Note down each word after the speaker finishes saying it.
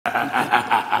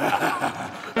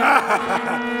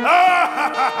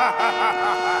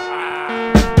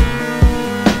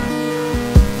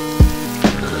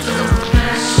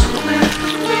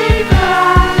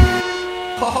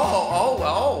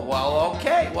Well,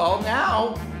 okay.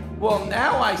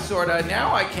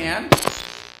 Now I can.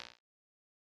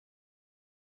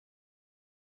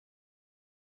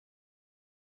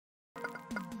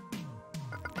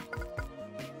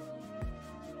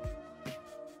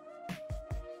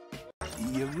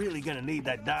 You're really gonna need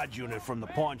that Dodge unit from the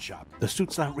pawn shop. The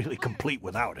suit's not really complete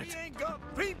without it. We ain't got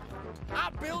people. I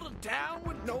built a town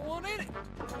with no one in it.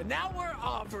 And now we're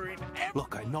offering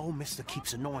Look, I know Mister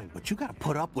keeps annoying, but you gotta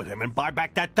put up with him and buy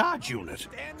back that Dodge unit.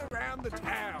 stand around the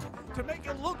town to make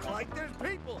it look like there's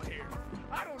people here.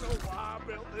 I don't know why I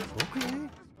built this. Okay,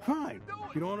 fine.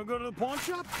 You don't want to go to the pawn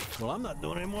shop? Well, I'm not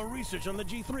doing any more research on the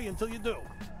G3 until you do.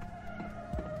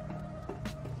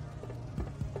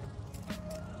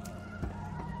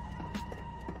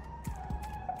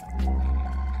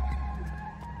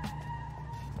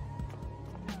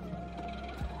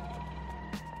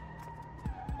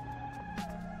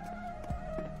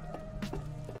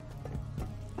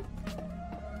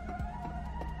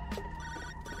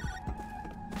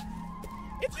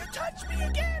 If you touch me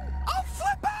again, I'll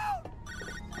flip out!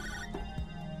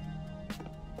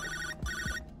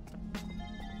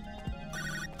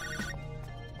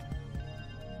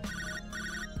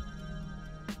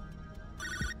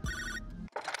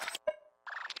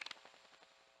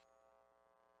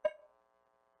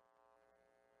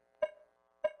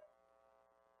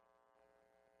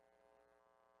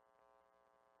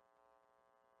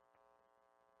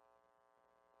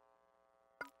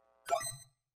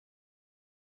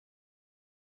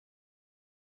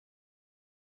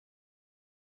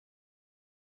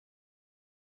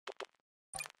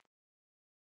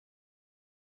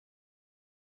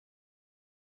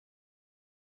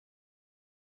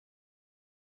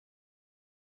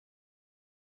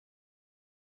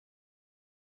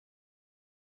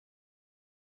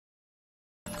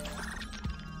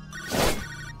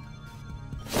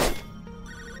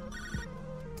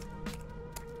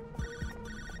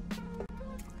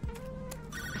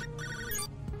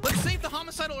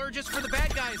 Homicidal urges for the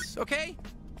bad guys, okay?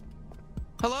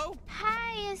 Hello?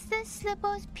 Hi, is this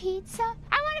Slippo's Pizza?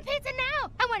 I want a pizza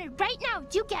now! I want it right now!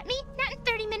 Do you get me? Not in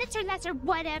 30 minutes or less or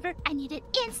whatever. I need it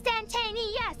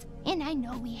instantaneous! And I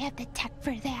know we have the tech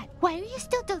for that. Why are you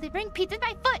still delivering pizzas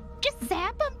by foot? Just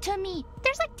zap them to me!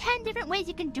 There's like 10 different ways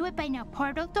you can do it by now.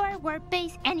 Portal door, warp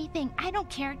base, anything. I don't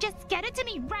care. Just get it to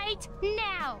me right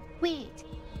now! Wait.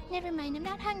 Never mind, I'm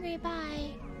not hungry.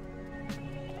 Bye.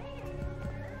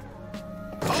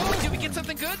 Oh, did we get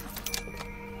something good?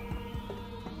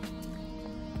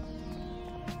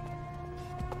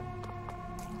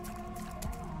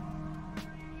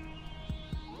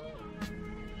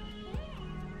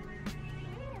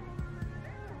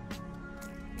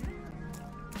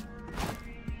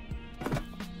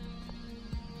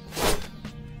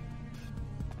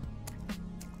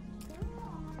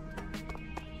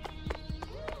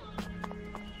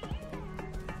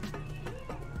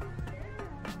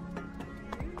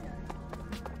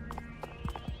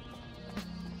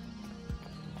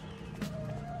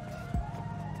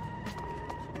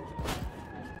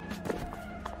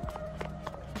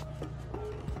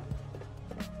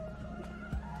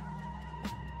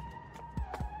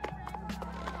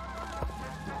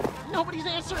 Nobody's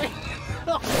answering.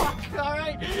 Oh, fuck. All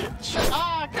right.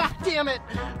 Ah, God damn it.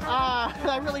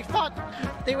 I really thought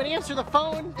they would answer the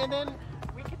phone and then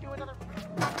we could do another.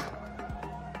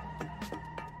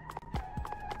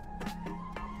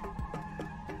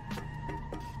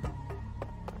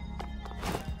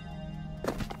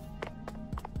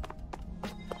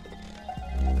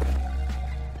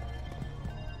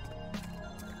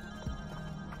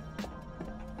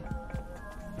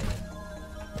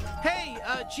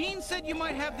 Gene said you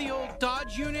might have the old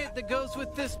Dodge unit that goes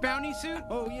with this bounty suit.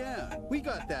 Oh, yeah. We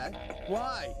got that.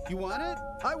 Why? You want it?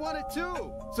 I want it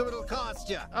too. So it'll cost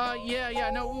you. Yeah.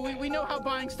 No, we know how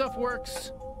buying stuff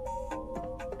works.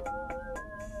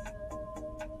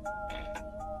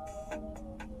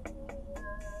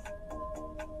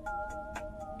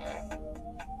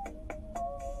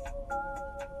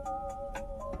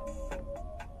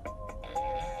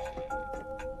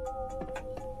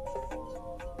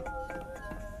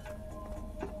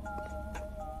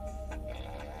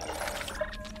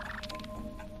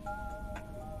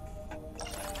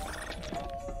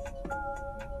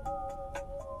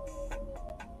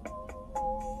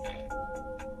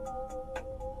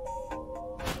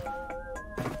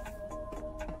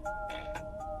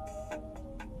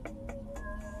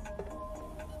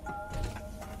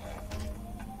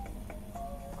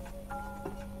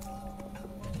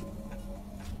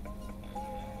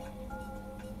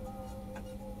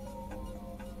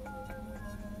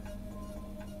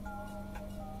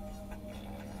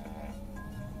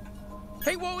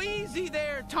 Hey, whoa, easy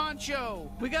there, Toncho.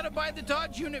 We gotta buy the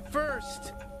Dodge unit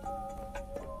first.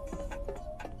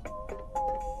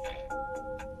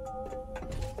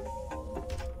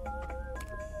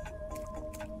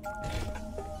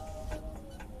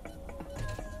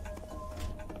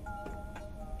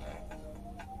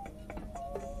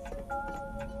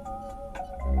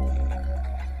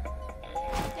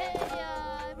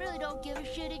 I really don't give a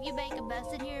shit if you make a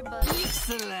mess in here, but...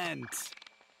 Excellent.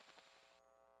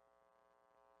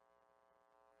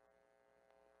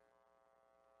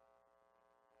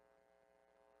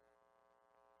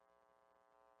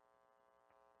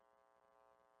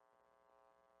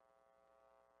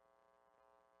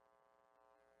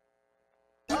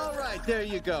 All right, there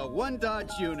you go. One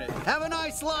Dodge unit. Have a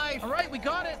nice life. All right, we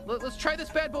got it. Let's try this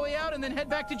bad boy out and then head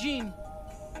back to Gene.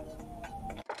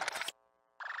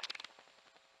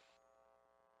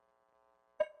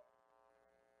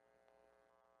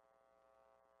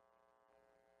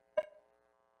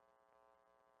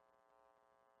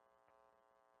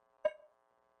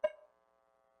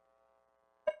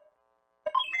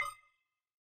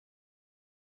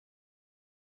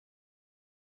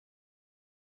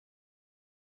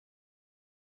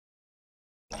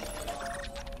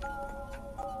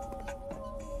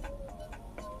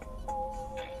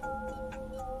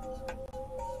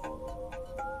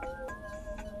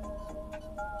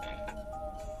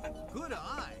 Good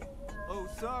eye. Oh,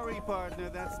 sorry, partner.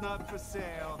 That's not for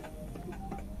sale.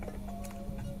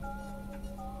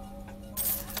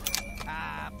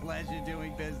 Ah, pleasure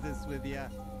doing business with you.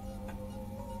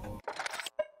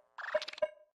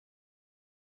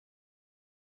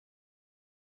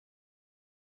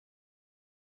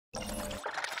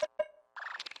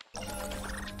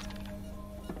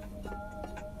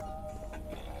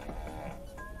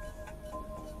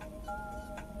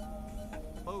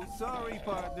 Oh, sorry,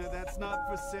 partner. That's not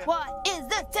for sale. Why is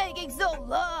this taking so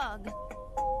long?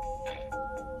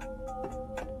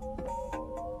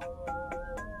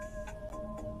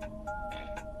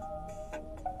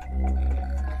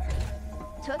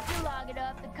 Took you long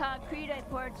enough, the concrete I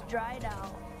poured's dried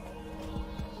out.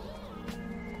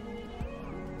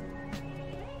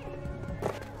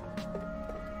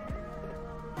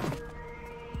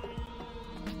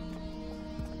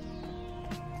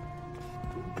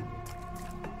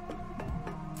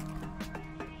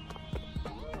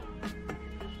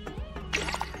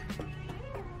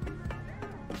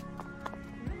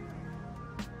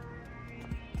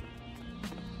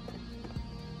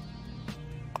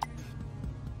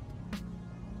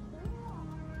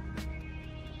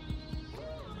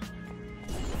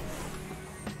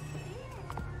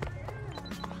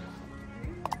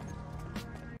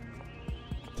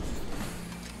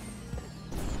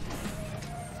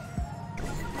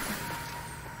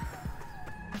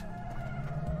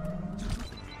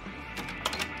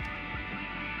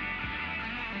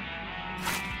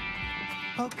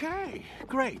 Okay,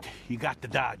 great. You got the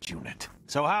Dodge unit.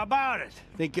 So how about it?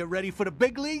 Think you're ready for the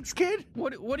big leagues, kid?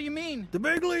 What do you mean? The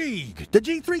big league! The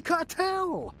G3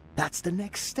 cartel! That's the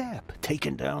next step,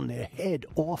 taking down their head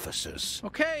officers.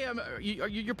 Okay,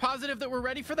 you're positive that we're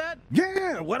ready for that?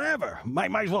 Yeah, whatever.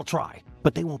 Might as well try.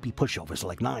 But they won't be pushovers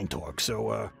like Nine Torg,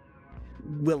 so,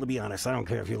 well, to be honest, I don't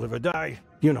care if you live or die.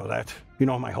 You know that. You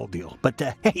know my whole deal. But,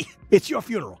 hey, it's your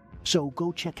funeral. So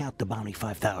go check out the Bounty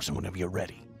 5000 whenever you're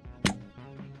ready.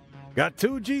 Got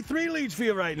 2 G3 leads for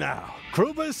you right now.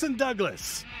 Krubus and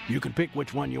Douglas. You can pick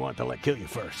which one you want to let kill you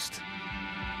first.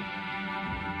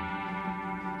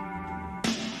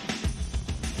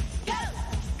 Go!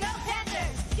 Go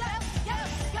Panthers! Go! Go!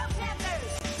 Go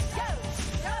Panthers! Go!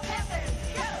 Go Panthers!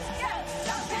 Go! Go!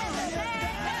 Go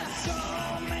Panthers!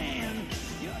 Oh, man.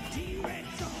 Your T-Rex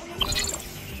on the loose.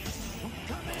 I'm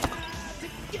coming out to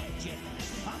get you.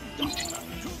 I'm gonna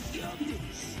cook your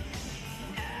goose.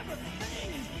 Everything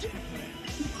is different.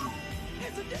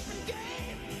 It's a different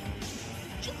game.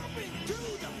 Jump into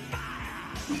the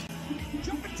fire.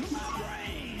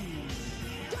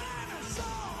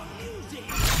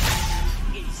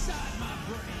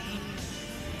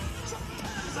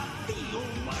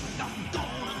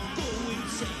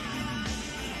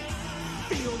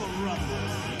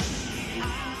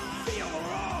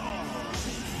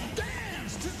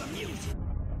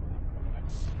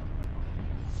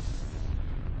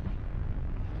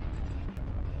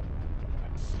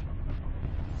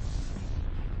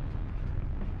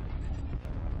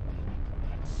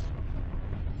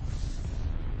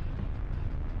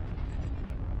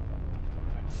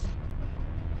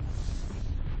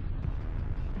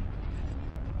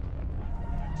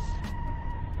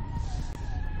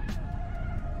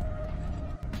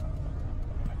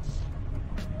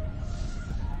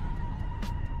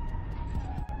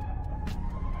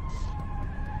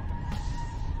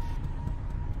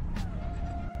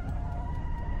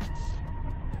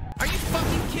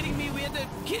 to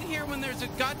get here when there's a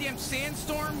goddamn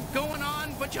sandstorm going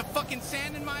on, bunch of fucking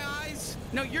sand in my eyes?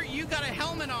 No, you got a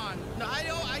helmet on. No,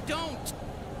 I don't.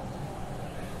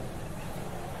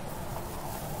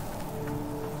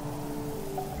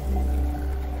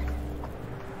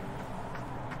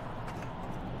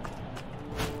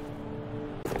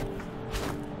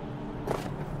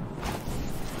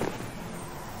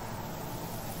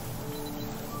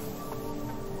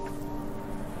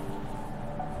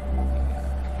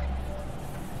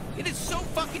 It is so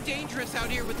fucking dangerous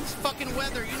out here with this fucking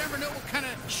weather. You never know what kind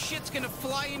of shit's gonna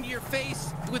fly into your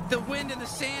face with the wind and the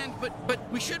sand, but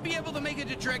we should be able to make it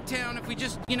to Dregtown if we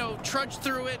just, you know, trudge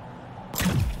through it.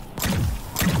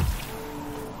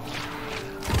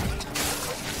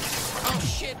 Oh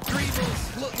shit,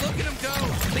 Greebles. Look at them go.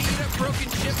 They eat up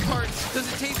broken ship parts.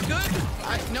 Does it taste good?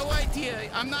 No idea.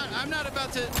 I'm not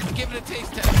about to give it a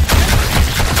taste test.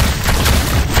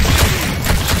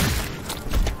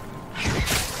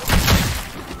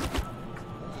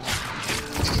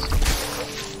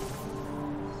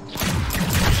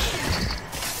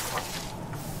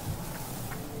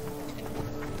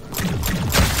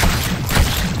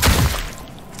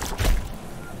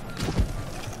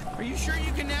 Are you sure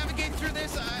you can navigate through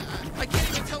this? I can't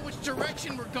even tell which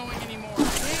direction we're going anymore.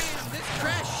 Damn, this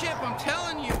trash ship, I'm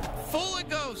telling you, full of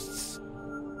ghosts.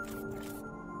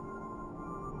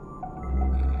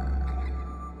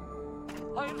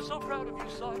 I am so proud of you,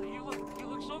 son. You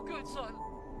look so good, son.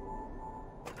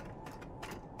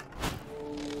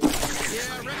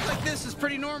 Yeah, wreck like this is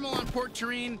pretty normal on Port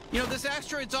Terrain. You know, this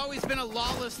asteroid's always been a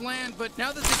lawless land, but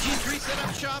now that the G3 set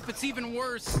up shop, it's even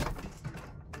worse.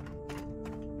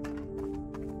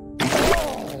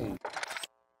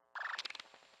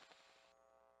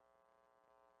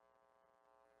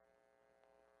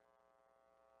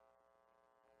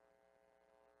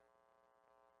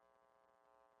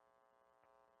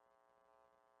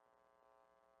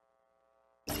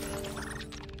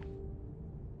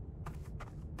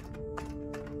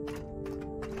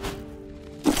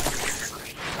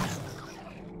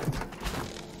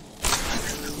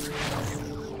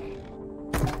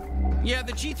 Yeah,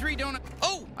 the G3 don't...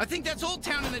 Oh, I think that's Old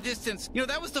Town in the distance. You know,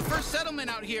 that was the first settlement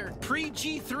out here.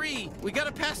 Pre-G3. We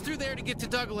gotta pass through there to get to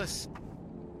Douglas.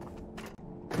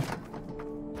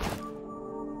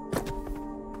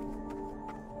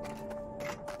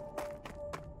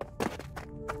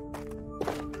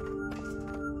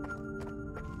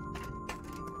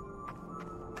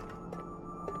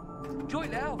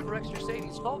 Join now for extra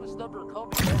savings. Call this number and call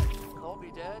me dad. Call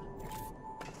me dad.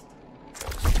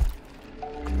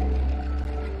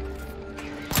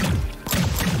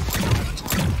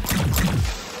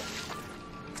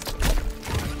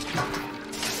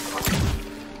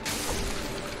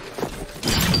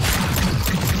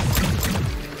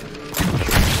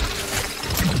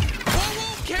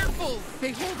 Whoa, careful!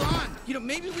 Hey, hold on. You know,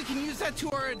 maybe we can use that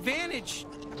to our advantage.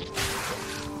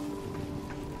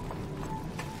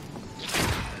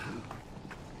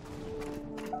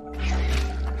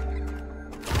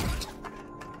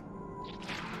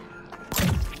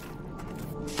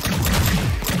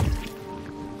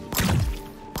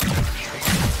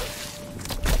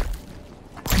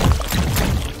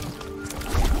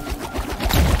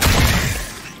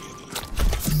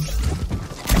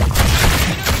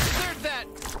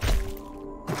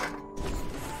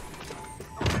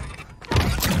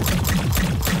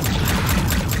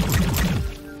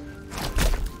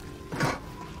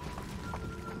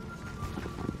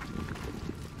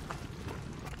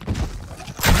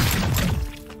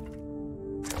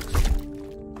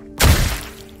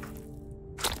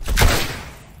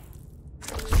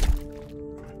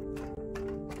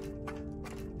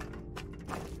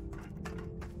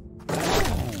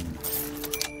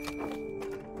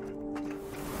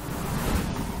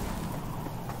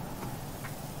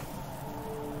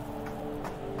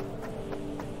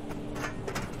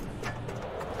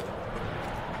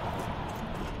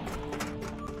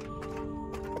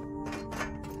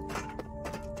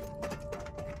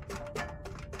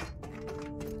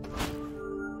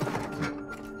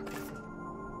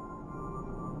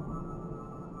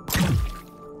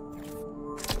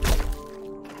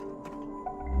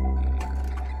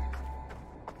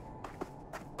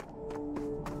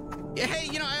 Hey,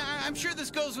 you know, I'm sure this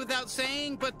goes without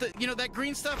saying, but you know, that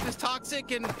green stuff is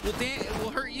toxic and will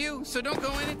hurt you, so don't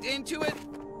go into it.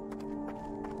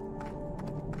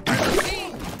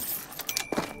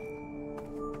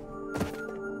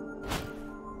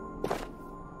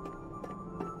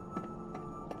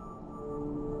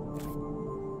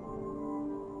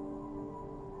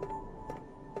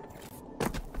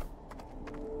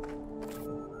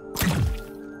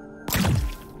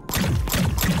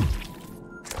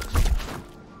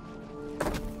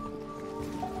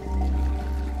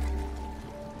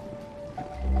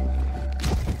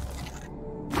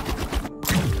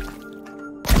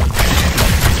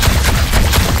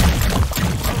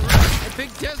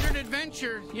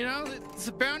 adventure, you know? It's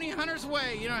a bounty hunter's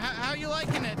way. You know, how you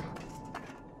liking it?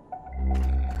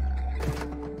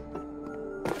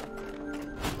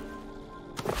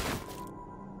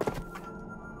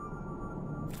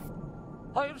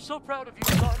 I am so proud of you,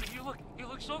 son. You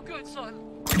look so good, son.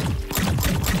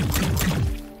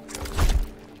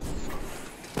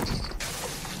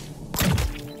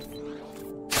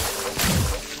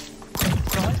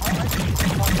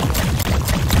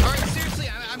 Alright, seriously,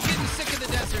 I'm getting sick of the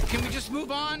desert. Can we just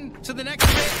move on to the next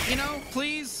bit, you know,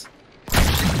 please?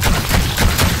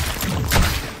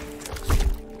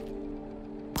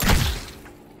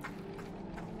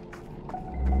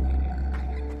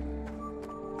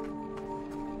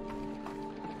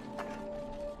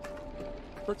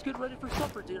 Let's get ready for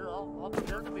supper, dear. I'll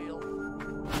prepare the meal.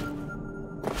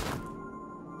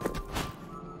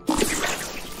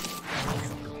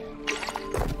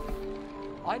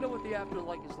 I know what the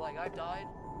afterlife is like. I've died.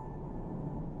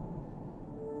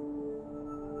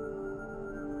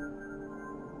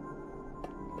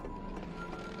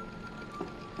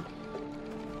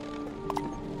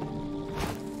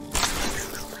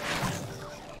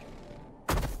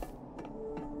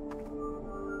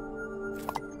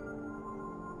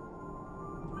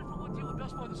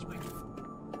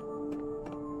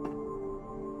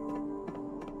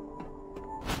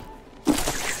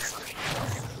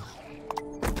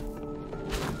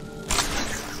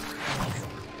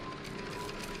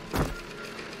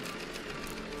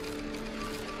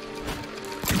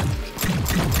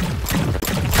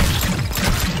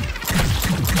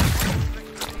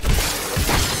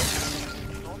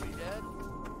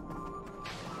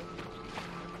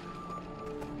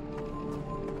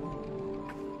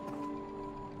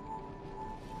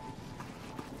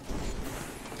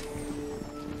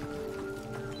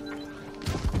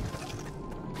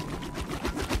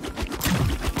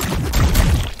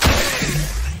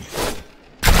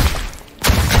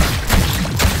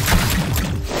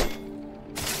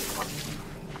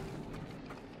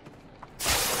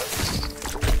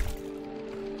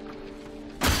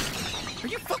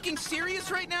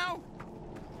 Serious right now?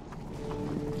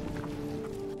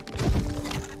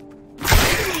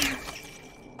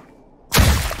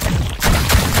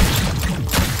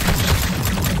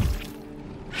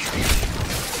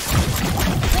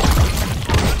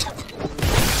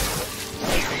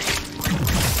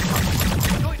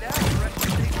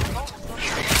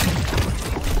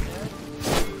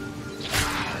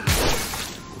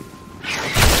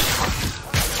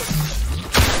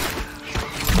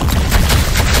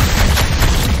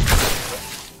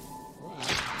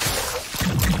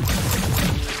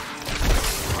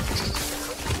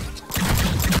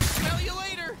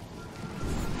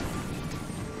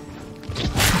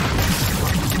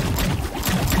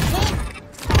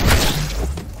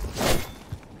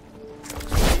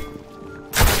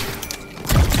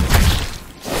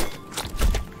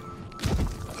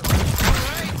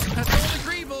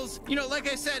 You know,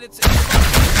 like I said, it's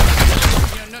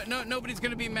you know, nobody's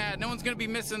gonna be mad. No one's gonna be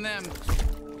missing them.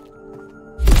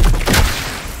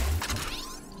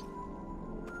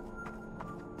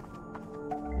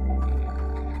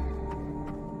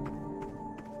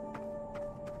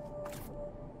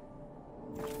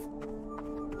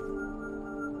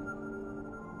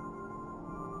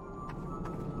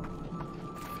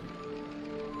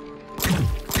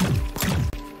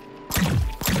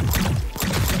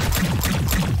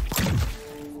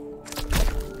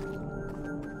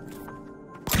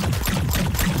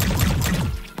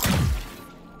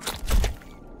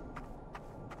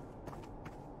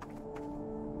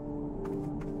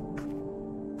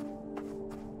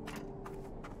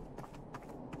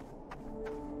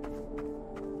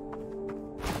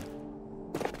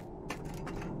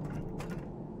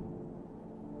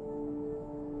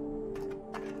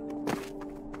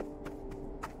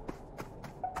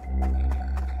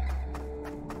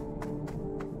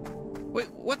 Wait,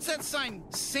 what's that sign?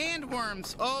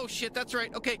 Sandworms. Oh shit, that's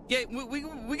right. Okay, yeah,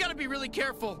 we gotta be really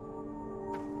careful.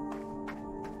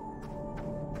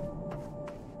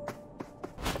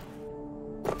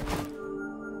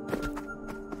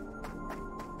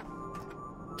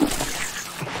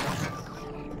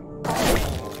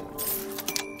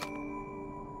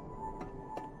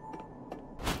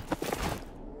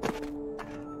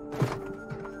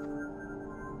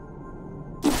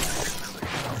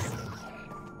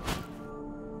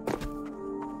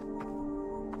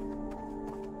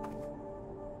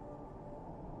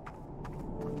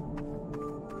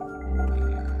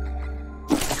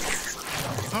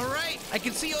 I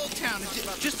can see Old Town.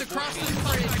 It's just across this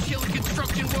bridge, killing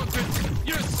construction workers.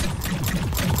 You're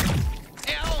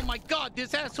oh my god,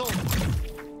 this asshole.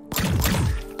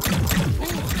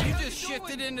 Ooh, You just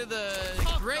shifted into the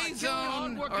gray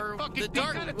zone or the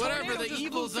dark, whatever, the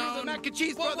evil zone. Mac and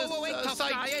Cheese Brothers. Wait, tough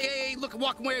site. guy. Hey, look,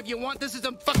 walk wherever you want. This is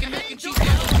a fucking Mac and Cheese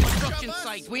Brothers construction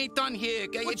site. We ain't done here.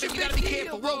 You gotta be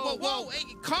careful. Whoa. Hey,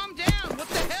 calm down. What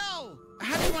the hell?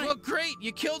 How do you want to... Well, great.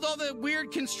 You killed all the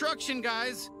weird construction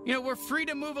guys. You know, we're free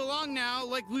to move along now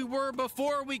like we were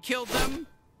before we killed them.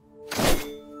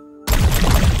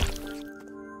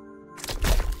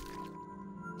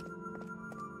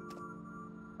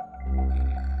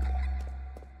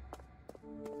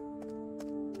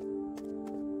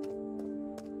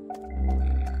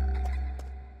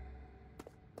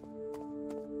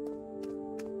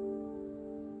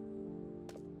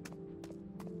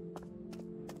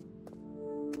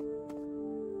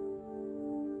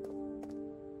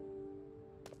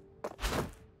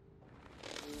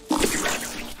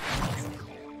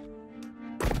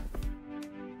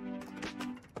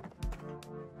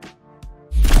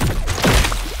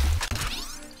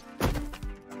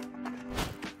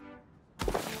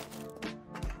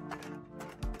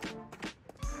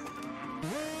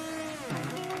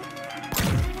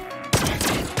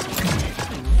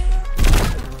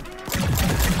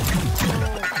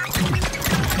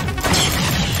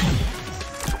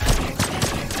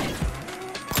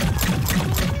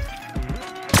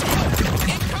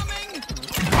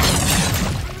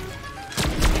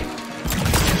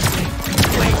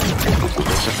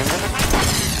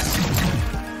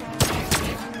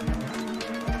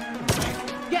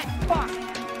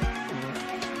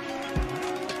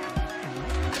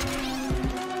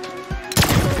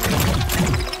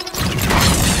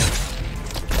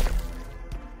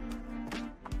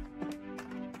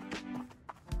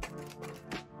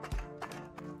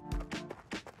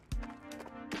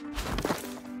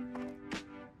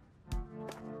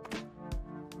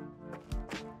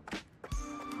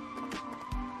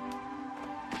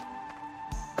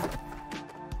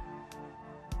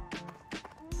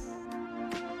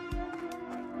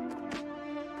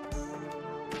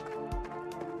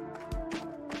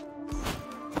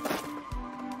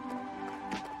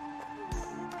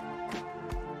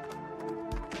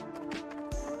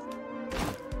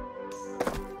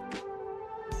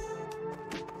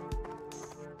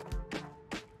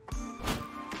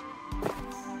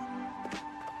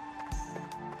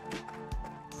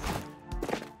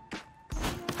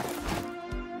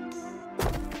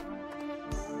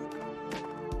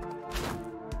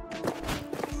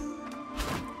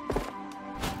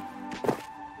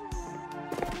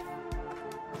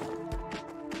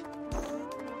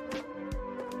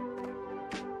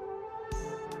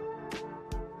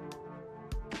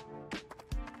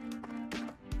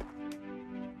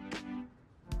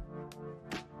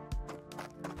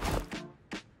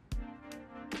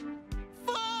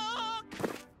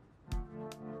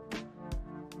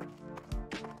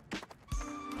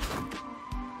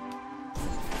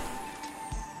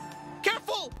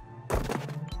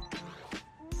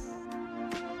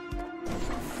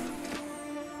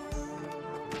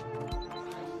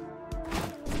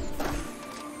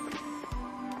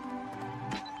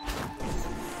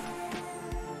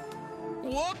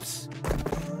 Whoops!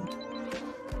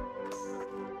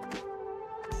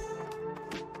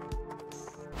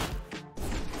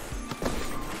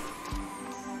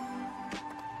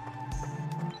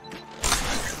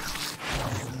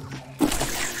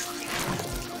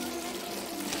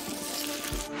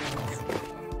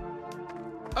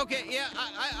 Okay, yeah, I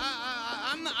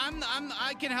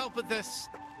can help with this.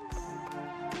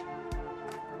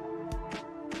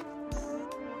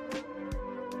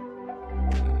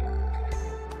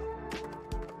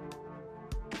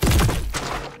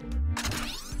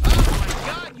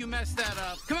 You messed that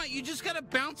up. Come on, you just gotta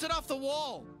bounce it off the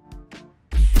wall.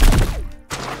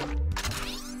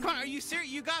 Come on, are you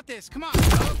serious? You got this. Come on.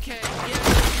 Okay, yeah, you're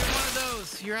one of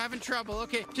those. You're having trouble.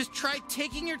 Okay, just try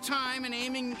taking your time and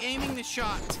aiming the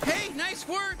shot. Hey, nice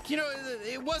work. You know,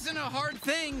 it wasn't a hard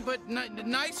thing, but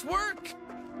nice work.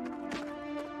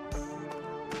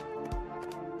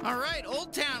 All right,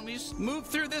 Old Town. We just move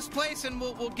through this place and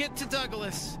we'll get to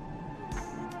Douglas.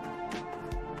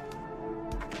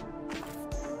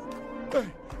 Hey,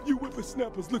 you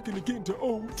whippersnappers looking to get into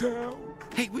Old Town?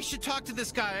 Hey, we should talk to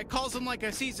this guy. I calls him like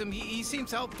I sees him. He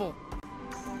seems helpful.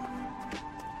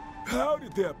 Howdy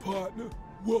there, partner.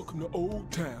 Welcome to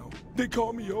Old Town. They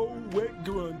call me Old Wet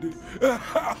Grundy.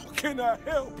 How can I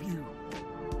help you?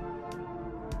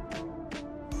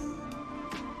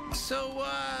 So,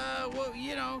 well,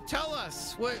 you know, tell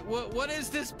us. What is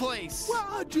this place? Well,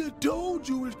 I just told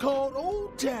you it's called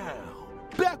Old Town.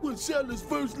 Back when settlers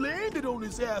first landed on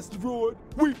this asteroid,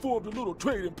 we formed a little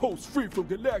trading post free from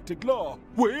galactic law,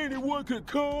 where anyone could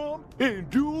come and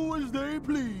do as they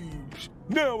please.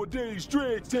 Nowadays,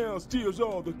 Dragtown steals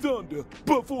all the thunder,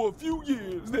 but for a few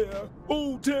years there,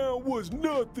 Old Town was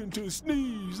nothing to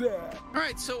sneeze at. All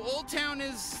right, so Old Town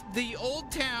is the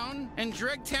old town, and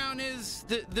Dragtown is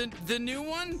the new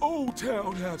one? Old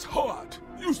Town has heart,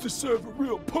 used to serve a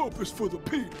real purpose for the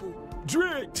people.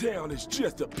 Dragtown is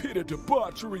just a pit of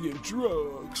debauchery and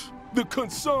drugs. The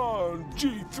concerned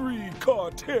G3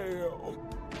 cartel.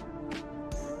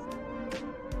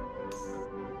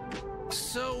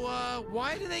 So,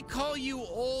 why do they call you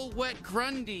Old Wet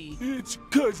Grundy? It's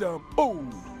 'cause I'm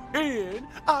old, and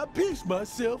I piss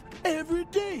myself every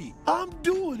day. I'm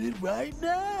doing it right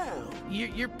now.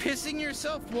 You're pissing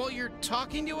yourself while you're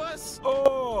talking to us?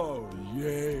 Oh,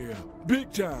 yeah.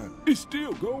 Big time. It's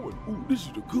still going. Ooh, this is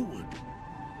a good one.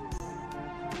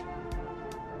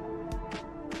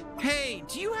 Hey,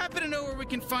 do you happen to know where we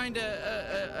can find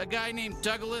a guy named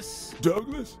Douglas?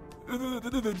 Douglas?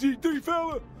 The G3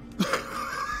 fella?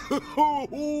 Oh,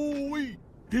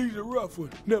 he's a rough one.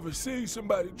 Never seen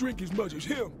somebody drink as much as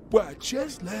him. Why,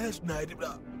 just last night,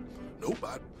 nope,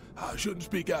 I shouldn't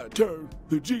speak out of turn.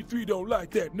 The G3 don't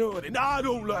like that none, and I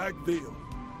don't like them.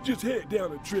 Just head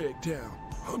down to Dragtown.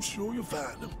 I'm sure you'll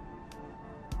find them.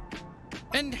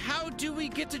 And how do we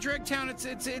get to Dragtown?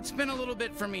 It's been a little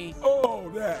bit for me. Oh,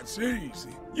 that's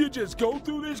easy. You just go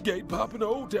through this gate, pop into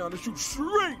Old Town, and shoot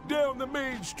straight down the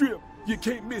main strip. You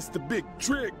can't miss the big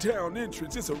Dragtown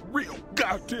entrance. It's a real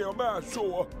goddamn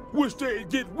eyesore. Wish they'd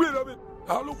get rid of it.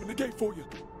 I'll open the gate for you.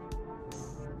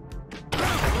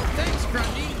 Well, thanks,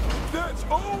 Grundy. That's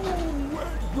Old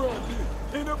Wet Grundy.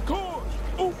 And of course,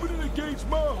 opening the gate's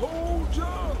my whole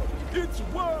job. It's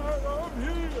why I'm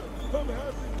here. I'm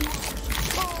happy to do it for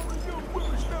Chicago and young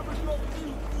whippersnappers like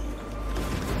you.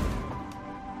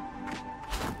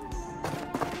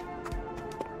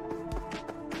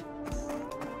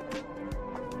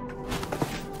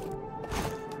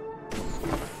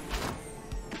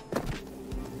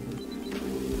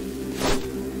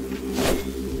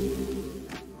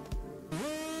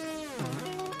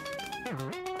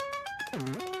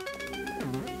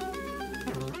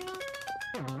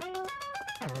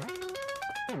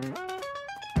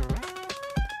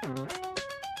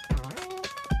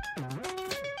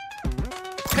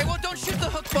 Hey, well, don't shoot the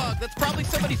hook bug. That's probably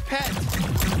somebody's pet.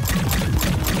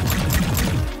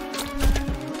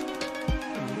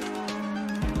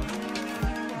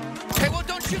 Hey, well,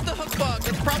 don't shoot the hook bug.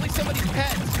 That's probably somebody's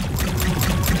pet.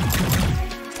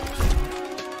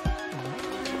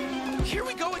 Here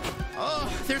we go again. Oh,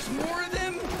 there's more of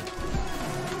them?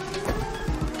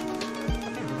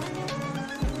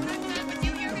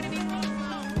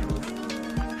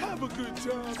 Have a good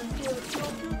time and get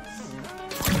something.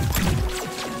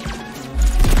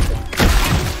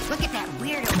 Look at that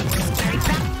weirdo, scary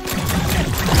crap.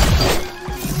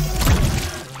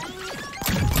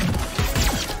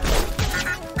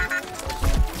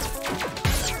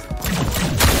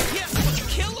 Yes,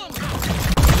 kill him!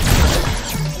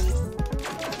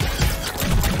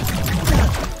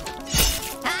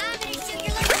 I'm gonna shoot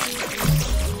your little...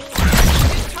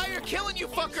 I'm tired of killing you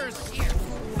fuckers!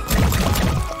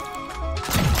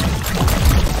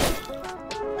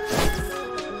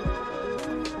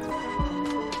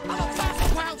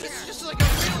 Wow, this is just like a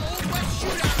real old west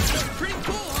shootout. It's pretty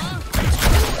cool, huh?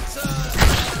 It's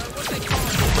what they call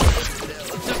it?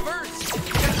 Diverse.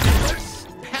 We got a diverse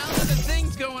palette of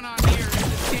things going on here in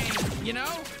this game, you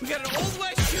know? We got an old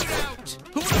west shootout.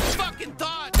 Who would have fucking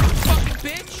thought? Fucking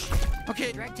bitch.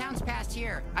 Okay. Dragtown's past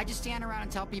here. I just stand around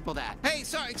and tell people that. Hey,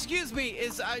 sorry, excuse me.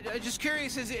 I just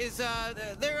curious, is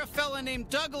there a fella named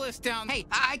Douglas down there? Hey,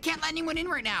 I can't let anyone in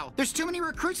right now. There's too many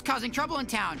recruits causing trouble in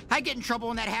town. I get in trouble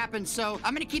when that happens, so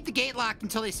I'm gonna keep the gate locked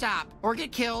until they stop. Or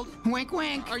get killed. Wink,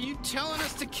 wink. Are you telling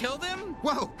us to kill them?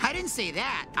 Whoa, I didn't say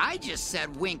that. I just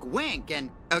said wink, wink, and...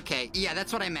 Okay, yeah,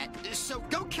 that's what I meant. So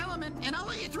go kill them and I'll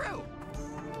let you through.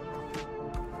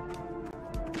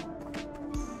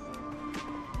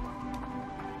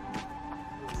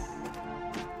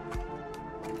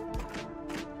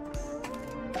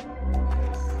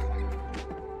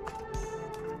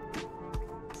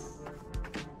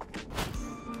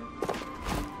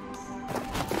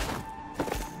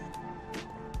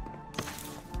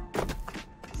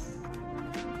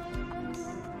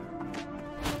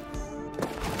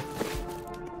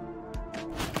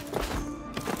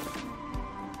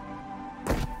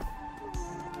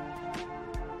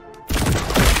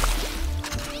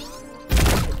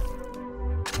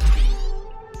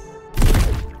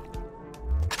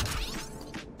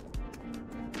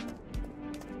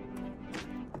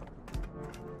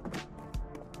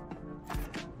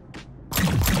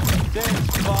 this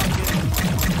fucking...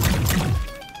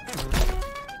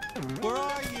 Where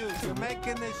are you? You're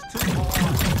making this too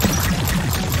hard.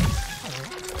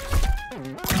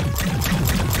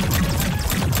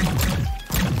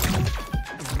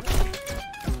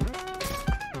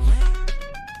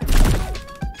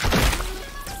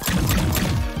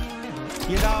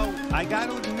 You know, I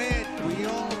gotta admit, we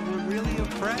all were really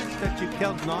impressed that you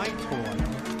killed 9 toys.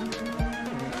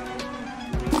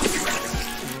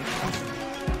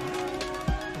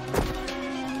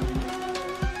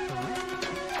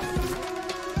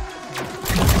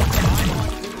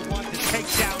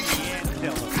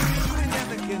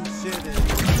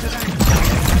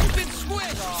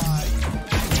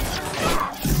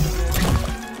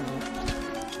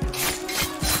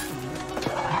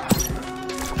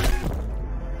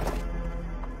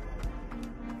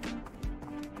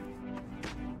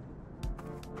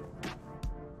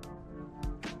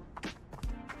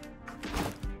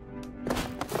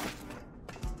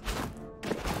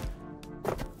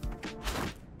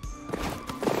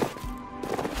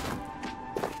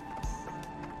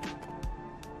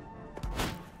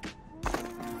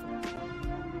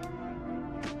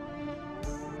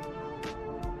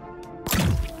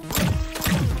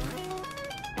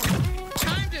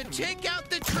 Take out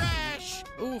the trash!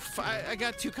 Oof, I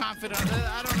got too confident.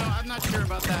 I don't know. I'm not sure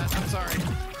about that. I'm sorry.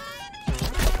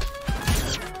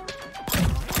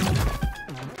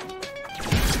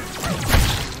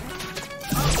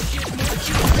 Oh shit, more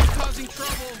children causing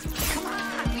trouble. Come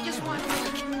on, we just want to...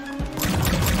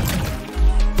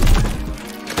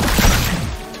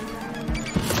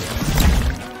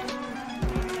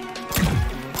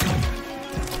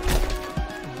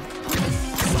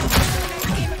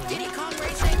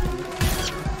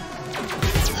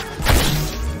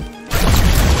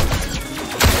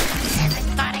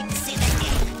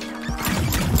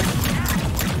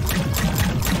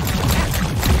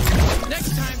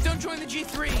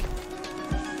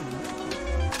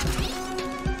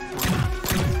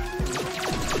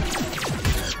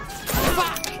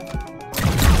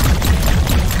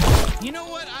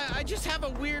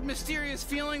 Mysterious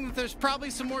feeling that there's probably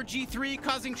some more G3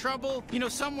 causing trouble, you know,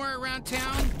 somewhere around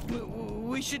town.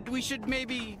 We should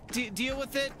maybe deal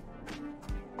with it.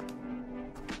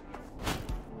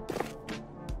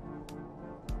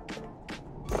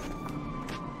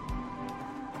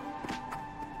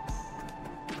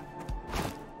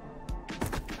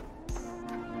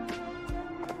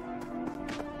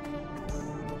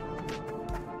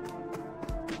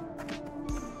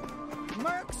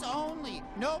 Mercs only.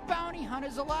 No bounty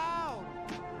hunters allowed.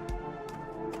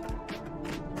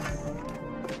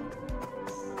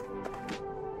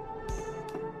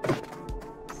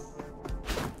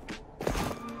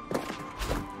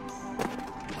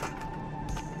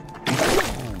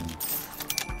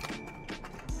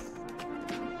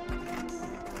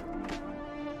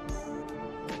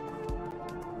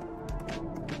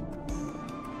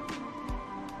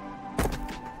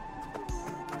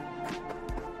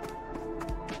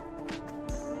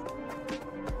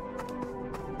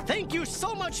 Thank you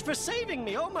so much for saving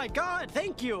me. Oh my God,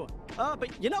 thank you. But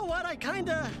you know what? I'm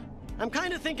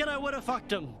kinda thinking I would have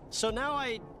fucked him. So now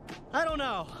I don't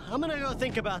know. I'm gonna go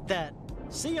think about that.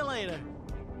 See you later.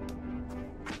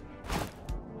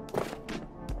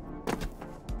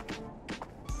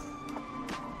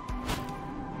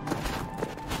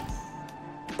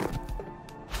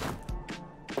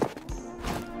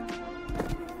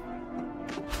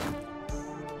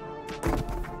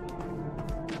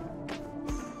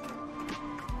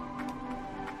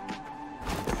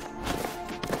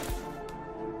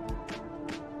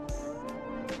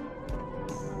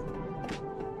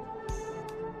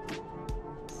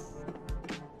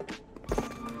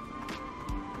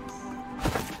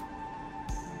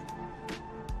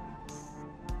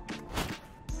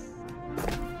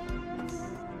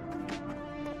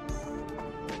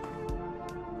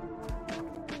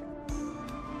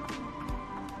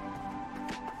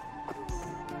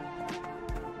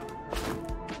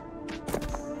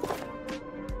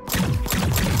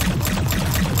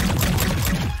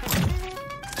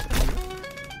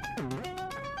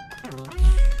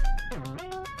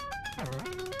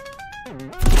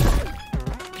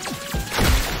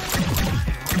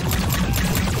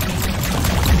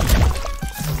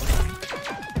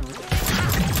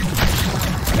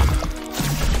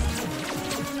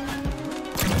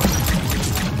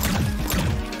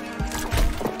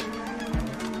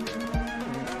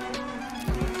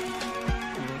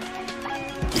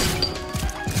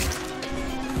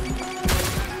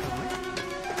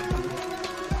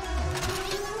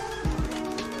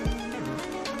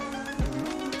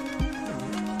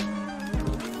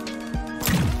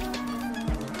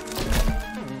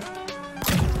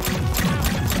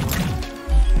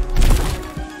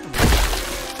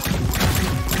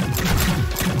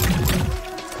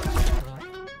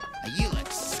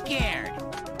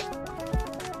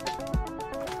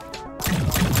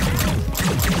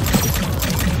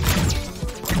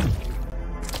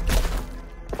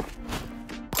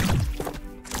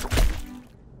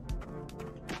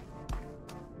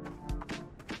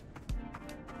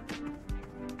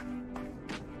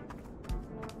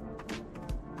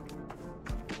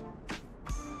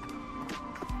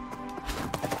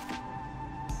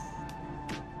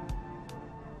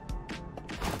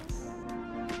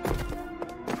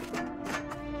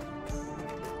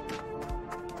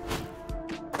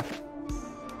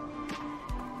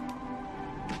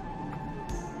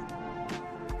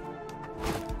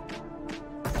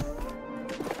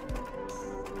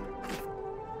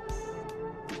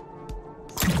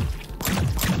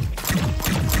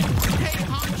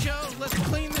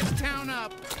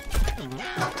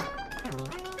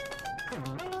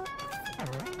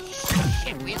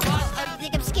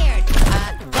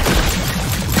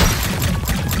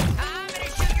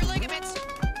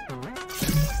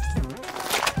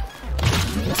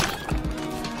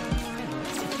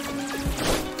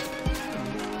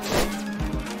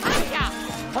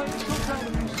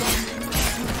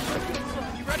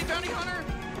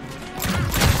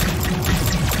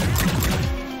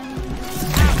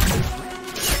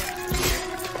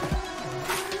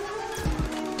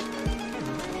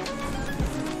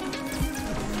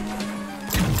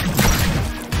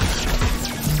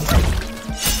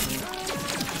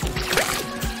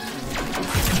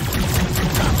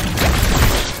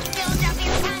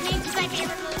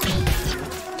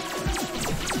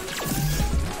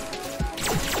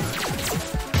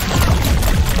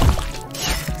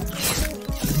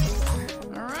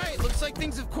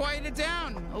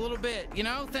 little bit, you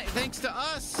know? Thanks to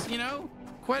us, you know?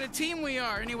 Quite a team we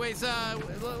are. Anyways,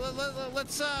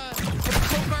 let's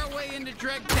poke our way into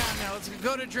Dregtown now. Let's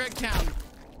go to Dregtown.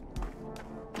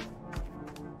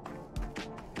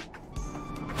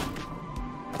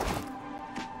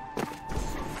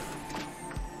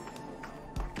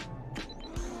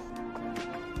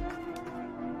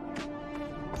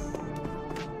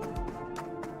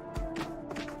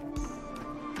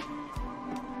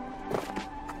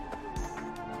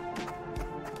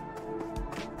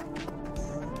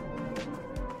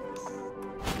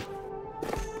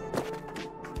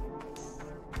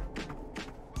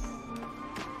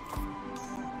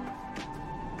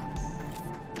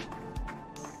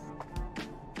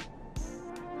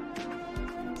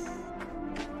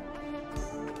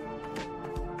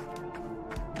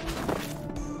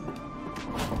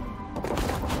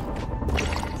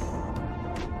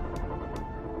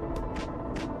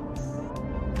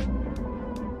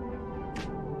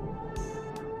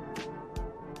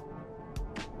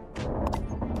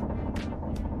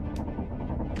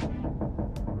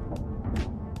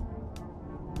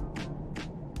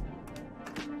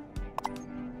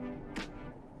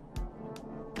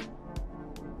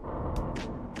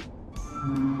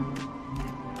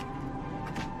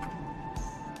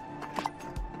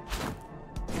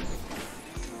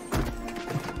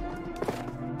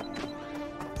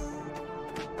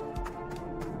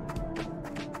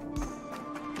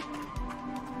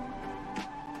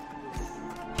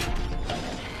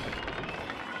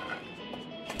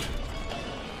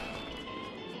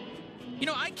 You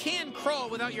know, I can crawl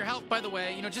without your help, by the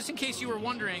way, you know, just in case you were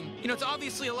wondering. You know, it's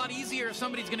obviously a lot easier if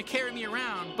somebody's gonna carry me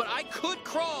around, but I could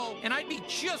crawl, and I'd be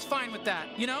just fine with that,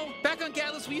 you know? Back on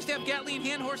Gatlas, we used to have Gatling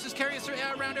hand horses carry us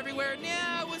around everywhere, and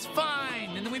yeah, it was fine.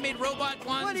 And then we made robot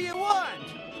ones. What do you want?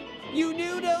 You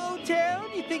new to Old Town?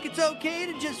 You think it's okay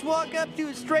to just walk up to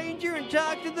a stranger and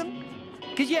talk to them?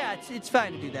 Because, yeah, it's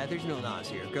fine to do that. There's no laws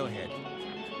here. Go ahead.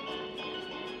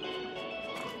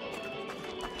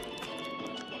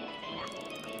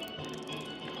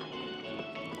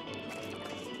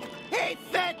 Hey,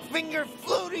 Fat Finger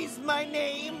Flutie's my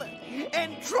name,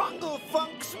 and Trungle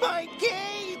Funk's my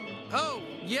game! Oh,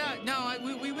 yeah, no,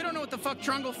 we don't know what the fuck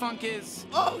Trungle Funk is.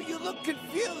 Oh, you look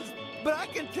confused, but I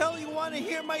can tell you want to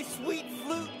hear my sweet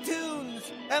flute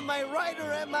tunes. Am I right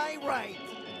or am I right?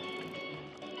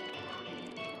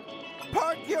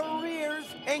 Park your rears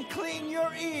and clean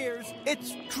your ears.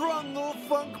 It's Trungle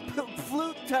Funk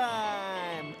flute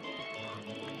time.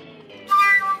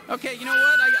 Okay, you know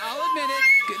what? I'll admit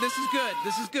it. This is good.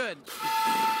 This is good.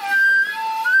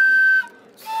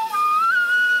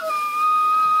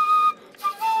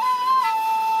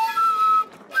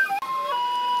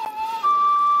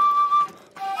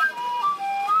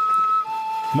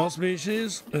 My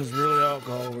species is really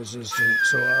alcohol resistant,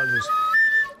 so I just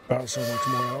buy so much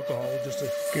more alcohol just to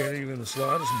get even the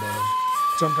slightest buzz.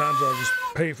 Sometimes I'll just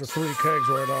pay for 3 kegs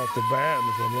right off the bat, and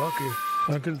if I'm lucky,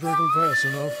 I can drink them fast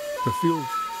enough to feel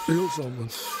something.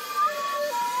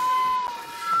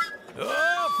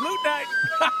 Oh, flute night!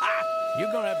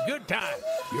 You're gonna have a good time.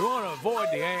 You want to avoid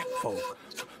the ant folk.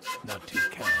 Not too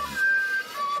kind.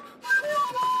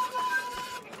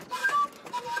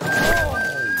 Oh,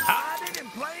 hide it in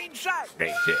plain sight,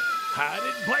 they said. Hide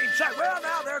it in plain sight. Well,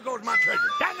 now there goes my treasure.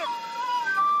 Dang it!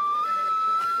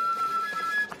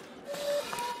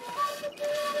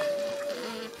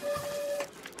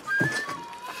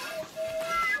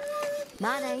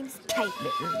 My name's Cake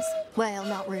Mittens. Well,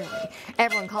 not really.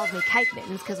 Everyone calls me Cake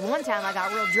Mittens because one time I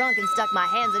got real drunk and stuck my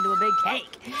hands into a big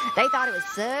cake. They thought it was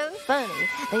so funny,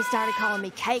 they started calling me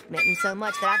Cake Mittens so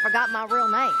much that I forgot my real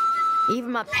name.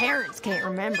 Even my parents can't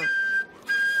remember.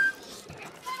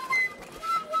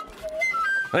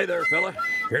 Hey there, fella.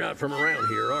 You're not from around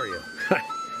here, are you?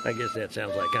 I guess that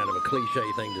sounds like kind of a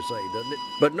cliche thing to say, doesn't it?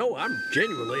 But no, I'm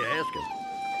genuinely asking.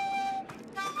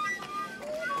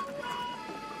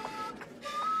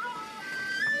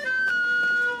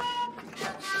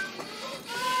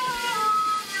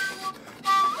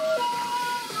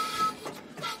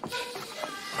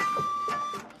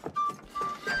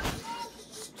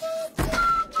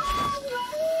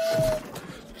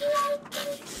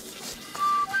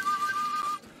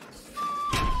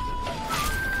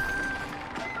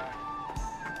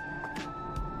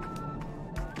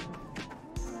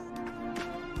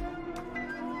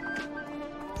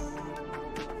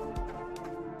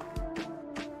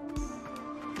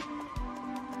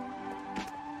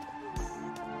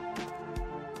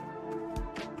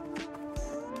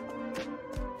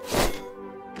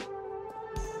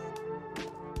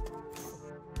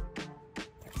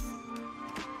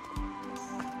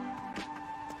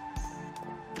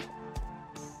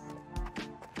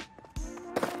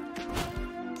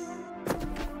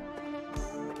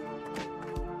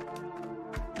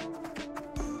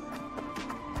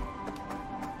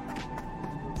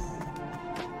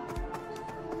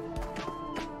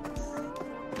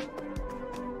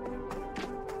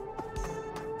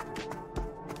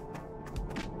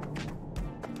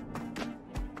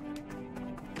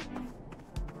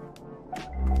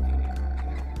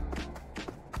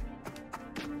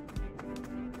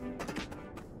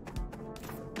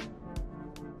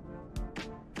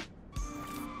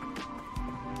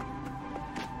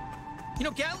 You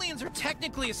know, Gatlians are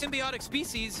technically a symbiotic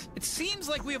species. It seems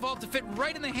like we evolved to fit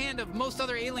right in the hand of most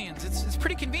other aliens. It's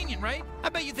pretty convenient, right? I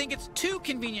bet you think it's too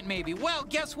convenient, maybe. Well,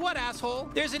 guess what, asshole?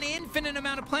 There's an infinite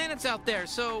amount of planets out there,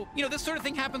 so, you know, this sort of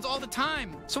thing happens all the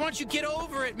time. So why don't you get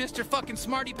over it, Mr. fucking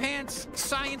Smarty Pants,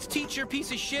 science teacher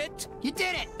piece of shit? You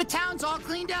did it! The town's all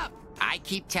cleaned up. I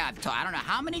keep tabs, so I don't know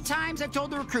how many times I've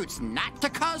told the recruits not to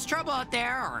cause trouble out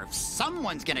there, or if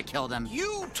someone's gonna kill them.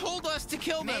 You told us to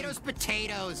kill them! Tomatoes,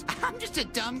 potatoes. I'm just a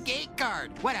dumb gate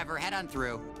guard. Whatever, head on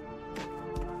through.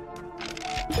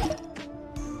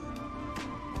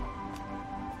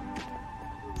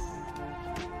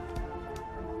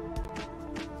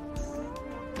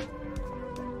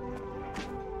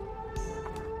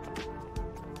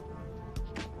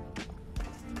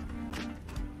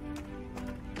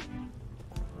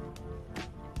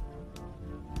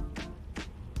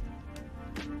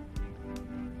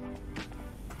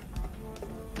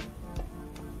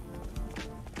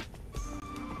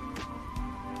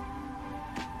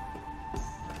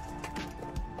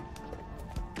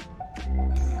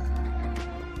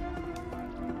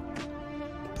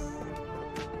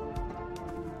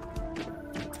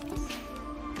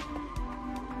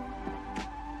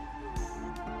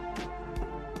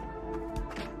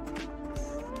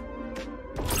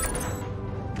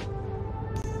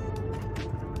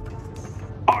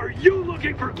 Are you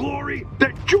looking for glory?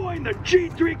 Then join the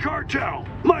G3 cartel.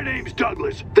 My name's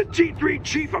Douglas, the G3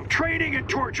 Chief of Training and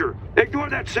Torture. Ignore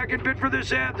that second bit for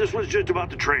this ad. This was just about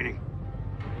the training.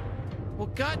 Well,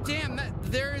 goddamn,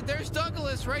 there's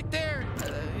Douglas right there.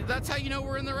 That's how you know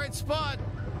we're in the right spot.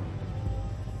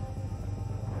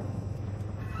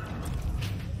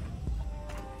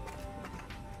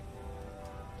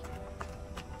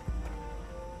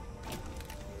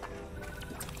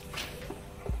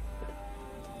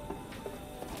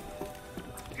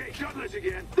 Douglas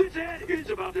again. This ad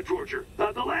is about the torture.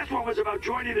 The last one was about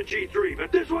joining the G3,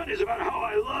 but this one is about how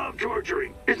I love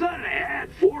torturing. It's not an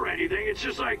ad for anything, it's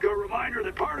just like a reminder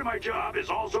that part of my job is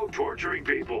also torturing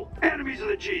people. Enemies of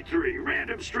the G3,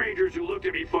 random strangers who looked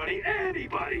at me funny,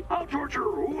 anybody. I'll torture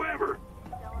whoever.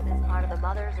 Is part of the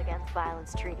Mothers Against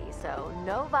Violence Treaty, so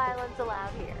no violence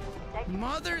allowed here.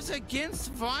 Mothers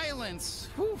Against Violence.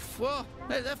 Oof, well,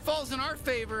 that falls in our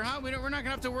favor, huh? We're not gonna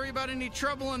have to worry about any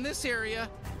trouble in this area.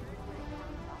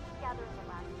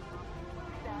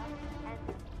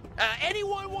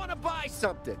 Anyone want to buy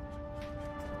something?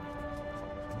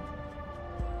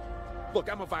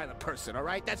 Look, I'm a violent person, all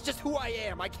right? That's just who I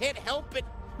am. I can't help it.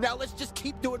 Now let's just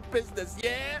keep doing business,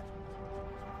 yeah?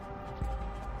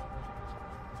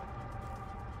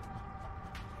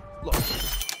 Look.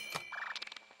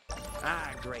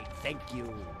 Ah, great. Thank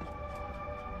you.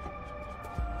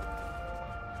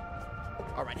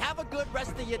 All right, have a good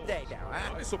rest of your day now,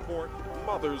 huh? I support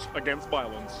Mothers Against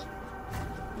Violence.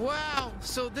 Wow,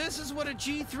 so this is what a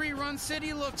G3-run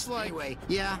city looks like. Anyway,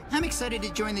 yeah, I'm excited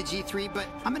to join the G3, but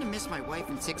I'm gonna miss my wife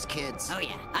and 6 kids. Oh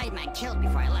yeah, I had mine killed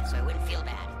before I left so I wouldn't feel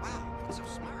bad. Wow, so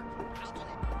smart. I'll do that.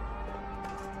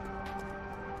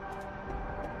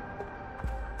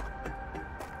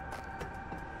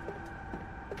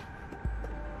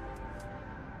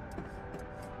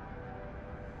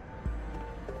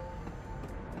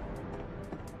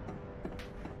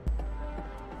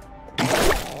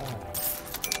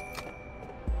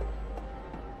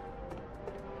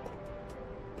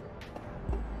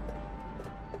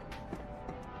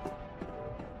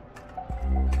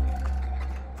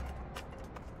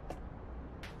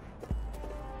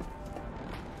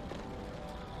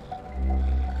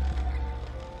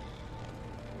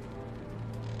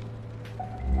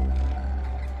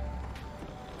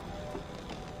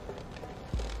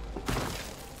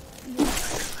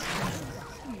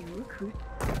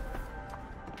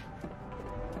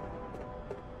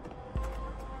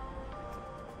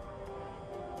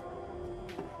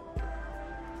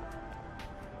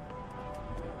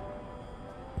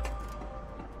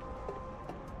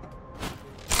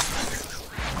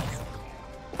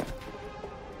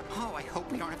 Oh, I hope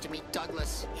we don't have to meet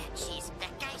Douglas. Jeez,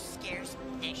 that guy scares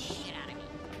the shit out of me.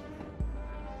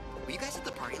 Were you guys at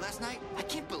the party last night? I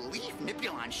can't believe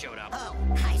Nipulon showed up. Oh,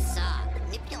 I saw.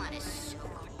 Nipulon is so cool.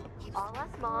 All us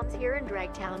moms here in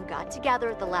Dragtown got together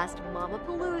at the last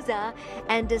Mamapalooza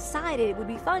and decided it would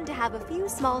be fun to have a few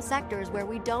small sectors where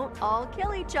we don't all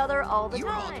kill each other all the time. You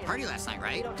were all at the party last night,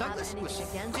 right? Douglas was...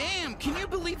 Damn, can you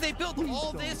believe they built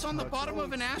all this on the bottom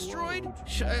of an asteroid?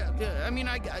 I mean,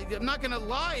 I'm not gonna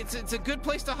lie, it's a good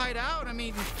place to hide out. I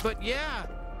mean, but yeah.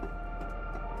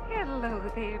 Hello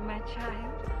there, my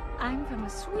child. I'm from a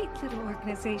sweet little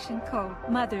organization called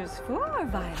Mothers for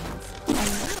Violence. And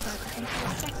we're about to enter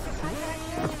a sector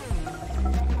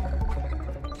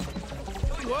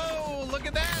Whoa, look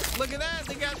at that. Look at that.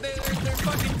 They're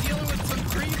fucking dealing with some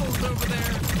creebles over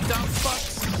there. Dumb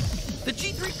fucks. The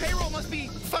G3 payroll must be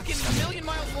fucking a million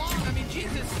miles long. I mean,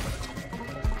 Jesus.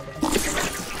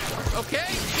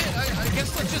 Okay, shit. I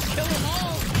guess let's just kill them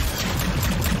all.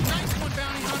 Nice one,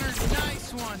 bounty hunter.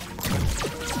 Nice one.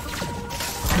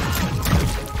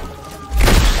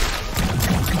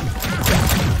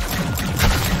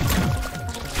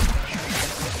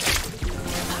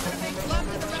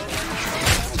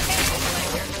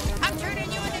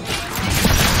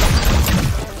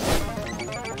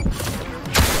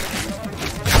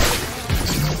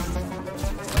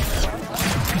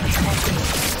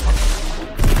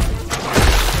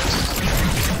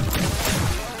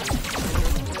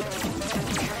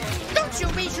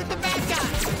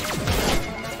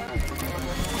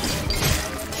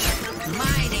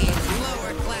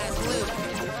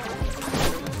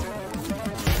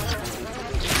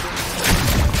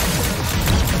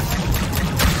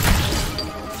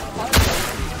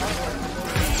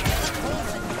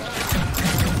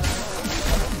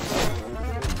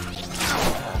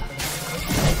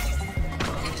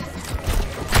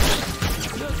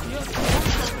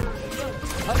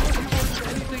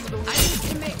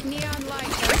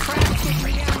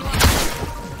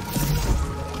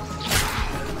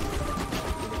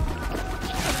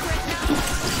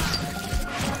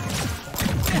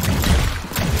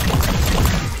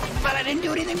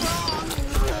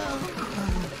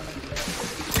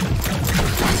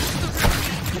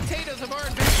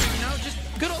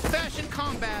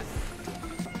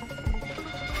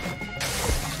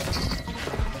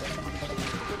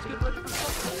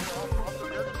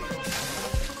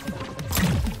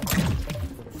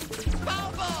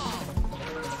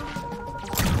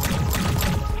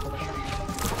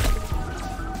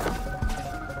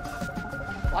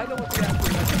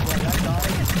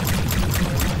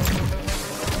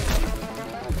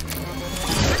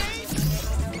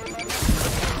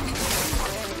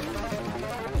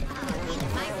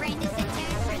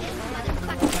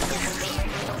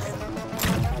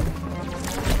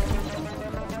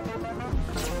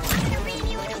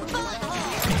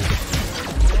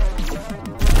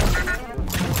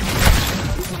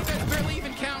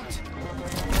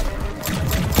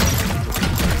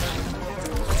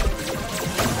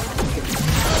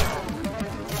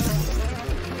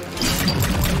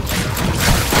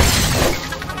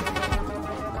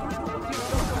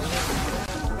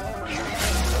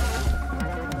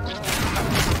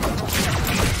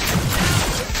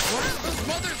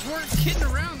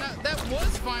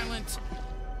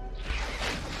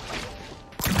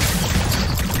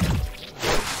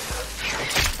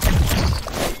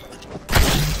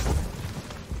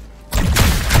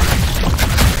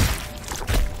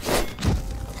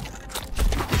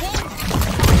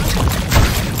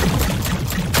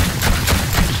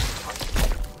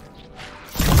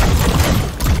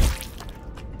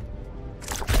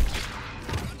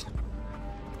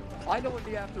 I know what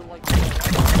the afterlife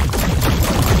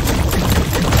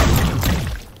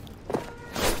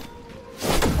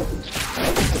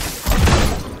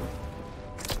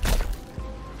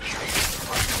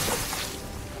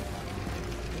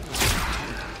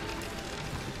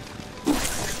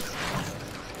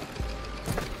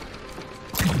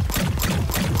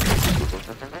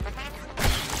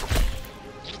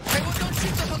Hey, well, don't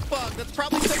shoot the hook bug. That's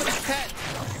probably somebody's pet.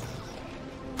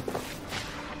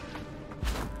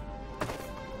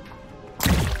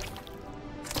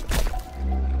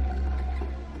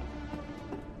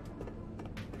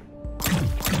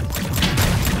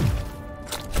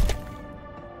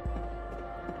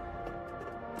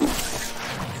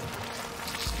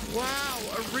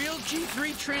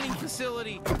 G3 training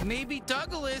facility. Maybe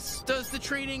Douglas does the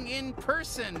training in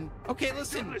person. Okay,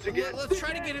 listen, let's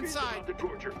try to get inside. The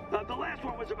torture. The last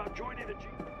one was about joining the G.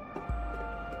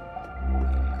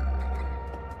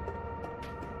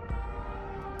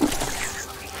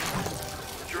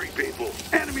 Drink people,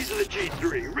 enemies of the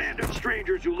G3, random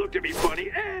strangers who looked at me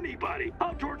funny, anybody.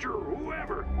 I'll torture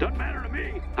whoever. Doesn't matter to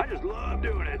me. I just love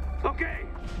doing it. Okay,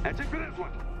 that's it for this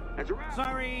one. That's a wrap.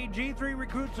 Sorry, G3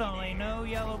 recruits only. No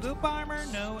yellow goop armor,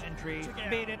 no entry.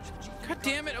 Beat it. God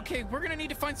damn it. Okay, we're gonna need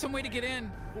to find some way to get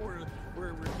in. We're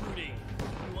recruiting.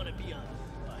 You want to be a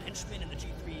henchman in the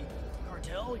G3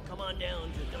 cartel? Come on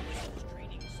down to Douglas's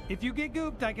training. If you get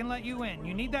gooped, I can let you in.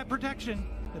 You need that protection.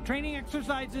 The training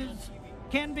exercises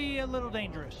can be a little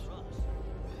dangerous.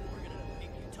 We're gonna make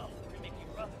you tough. We're gonna make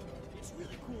you rough. It's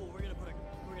really cool. We're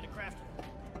gonna craft it.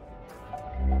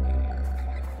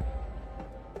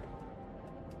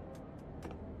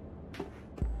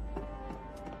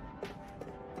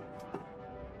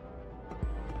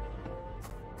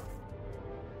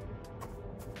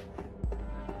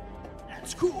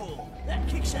 That's cool. That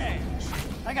kicks ass.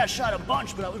 I got shot a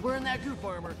bunch, but I was wearing that goop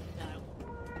armor.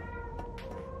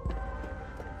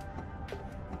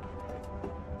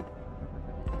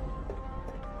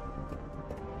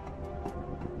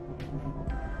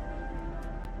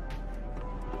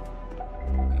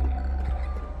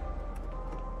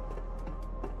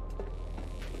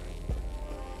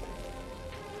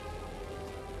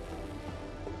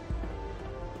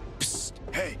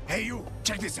 Hey you,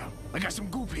 check this out. I got some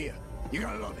goop here. You're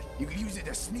gonna love it. You can use it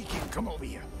to sneak in. Come over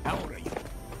here. How old are you?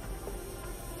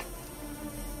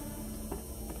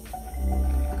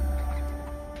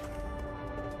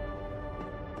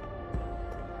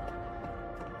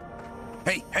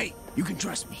 Hey, you can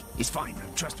trust me. It's fine.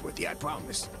 I'm trustworthy, I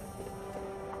promise.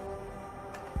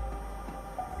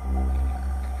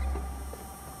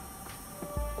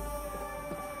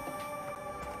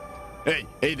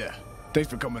 Hey there. Thanks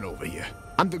for coming over here.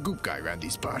 I'm the goop guy around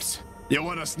these parts. You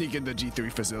wanna sneak into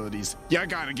G3 facilities? You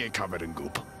gotta get covered in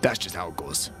goop. That's just how it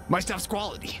goes. My stuff's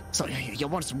quality, so you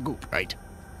want some goop, right?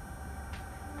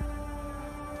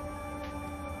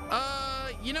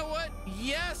 You know what?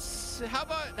 Yes. How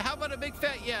about a big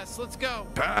fat yes? Let's go.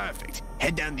 Perfect.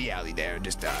 Head down the alley there and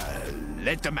just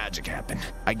let the magic happen,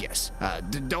 I guess.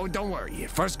 Don't worry.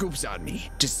 First goop's on me.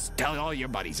 Just tell all your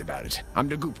buddies about it. I'm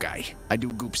the goop guy. I do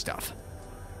goop stuff.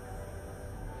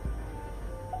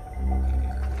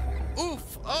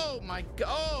 Oof! Oh my god!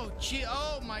 Oh gee!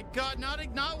 Oh my god! Not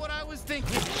what I was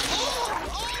thinking.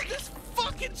 Oh! This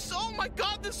fucking! Oh my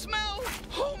god! The smell!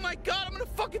 Oh my god! I'm gonna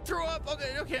fucking throw up.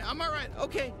 Okay, I'm all right.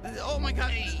 Okay. Oh my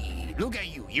god! Hey, look at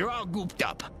you! You're all gooped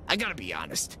up. I gotta be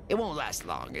honest. It won't last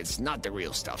long. It's not the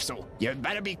real stuff. So you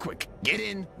better be quick. Get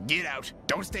in, get out.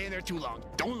 Don't stay in there too long.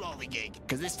 Don't lollygag,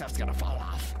 because this stuff's gonna fall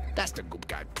off. That's the goop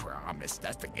guy promise.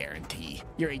 That's the guarantee.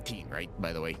 You're 18, right?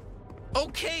 By the way.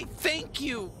 Okay, thank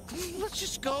you. Let's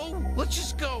just go. Let's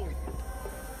just go.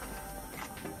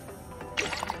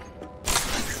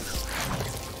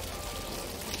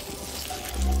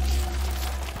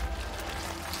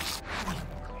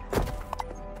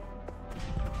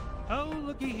 Oh,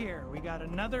 looky here. We got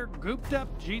another gooped up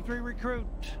G3 recruit.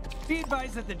 Be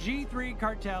advised that the G3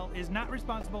 cartel is not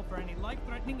responsible for any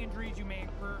life-threatening injuries you may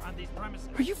incur on these premises.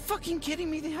 Are you fucking kidding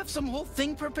me? They have some whole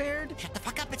thing prepared? Shut the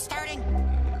fuck up, it's starting.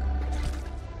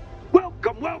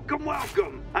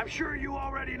 Welcome. I'm sure you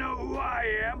already know who I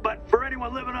am, but for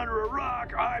anyone living under a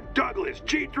rock, I'm Douglas,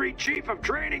 G3 Chief of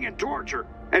Training and Torture.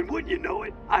 And wouldn't you know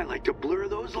it, I like to blur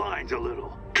those lines a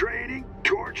little. Training,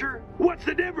 torture, what's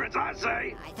the difference, I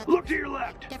say? Look to your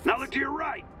left, now look to your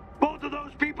right. Both of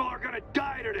those people are gonna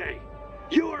die today.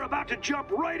 You are about to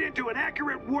jump right into an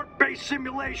accurate warp-based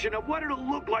simulation of what it'll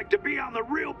look like to be on the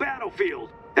real battlefield.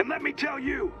 And let me tell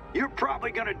you, you're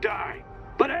probably gonna die.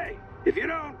 But hey, if you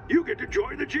don't, you get to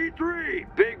join the G3.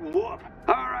 Big whoop.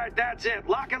 All right, that's it.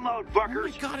 Lock and load, fuckers. Oh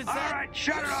my god, is All that... right,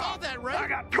 shut it off. You saw that, right? I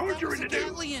got torturing to do.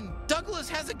 Gatlian. Douglas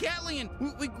has a Gatlian.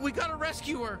 We gotta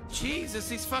rescue her. Jesus,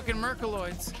 these fucking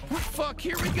Mercaloids. Oh, fuck,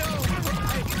 here we go.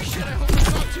 Shit, I hope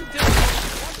it's not too difficult.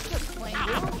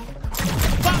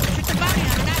 Whoa, shoot the bounty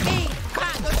hunter, not me. Come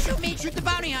on, go shoot me, shoot the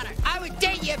bounty hunter. I would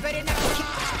date you, but it never...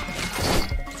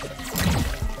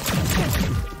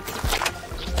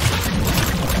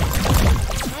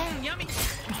 Yummy.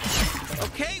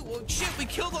 Okay, well, shit, we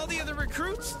killed all the other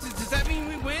recruits. Does that mean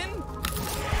we win?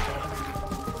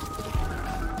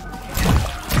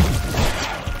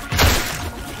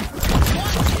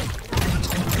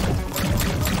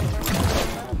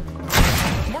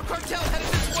 More cartel headed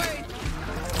this way.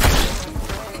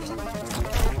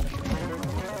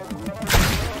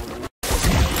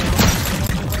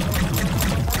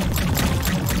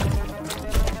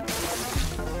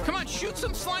 Come on, shoot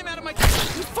some slime out of my... You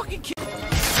fucking kid. You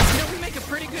know, we make a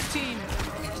pretty good team.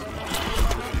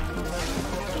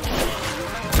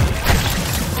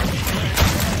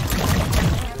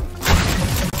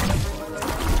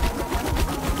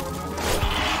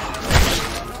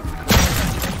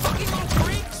 Fucking little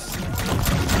freaks.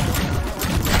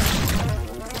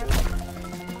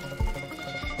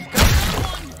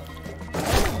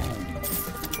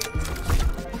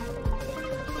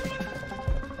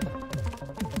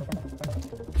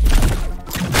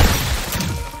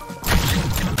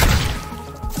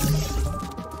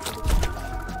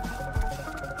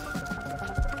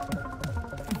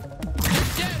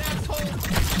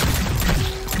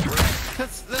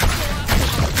 That's the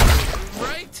last one,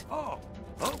 right? Oh,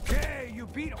 okay, you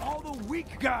beat all the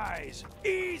weak guys.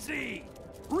 Easy,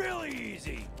 really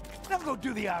easy. Now go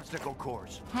do the obstacle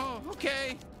course. Oh,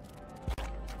 okay.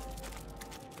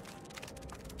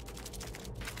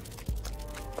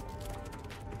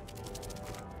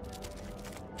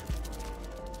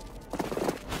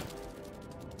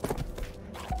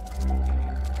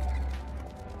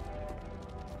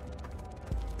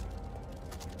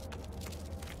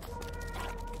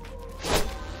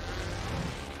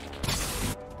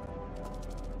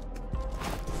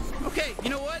 Okay, you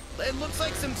know what? It looks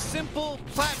like some simple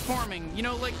platforming. You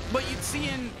know, like what you'd see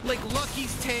in like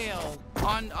Lucky's Tale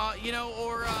on, you know,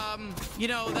 or you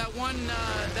know that one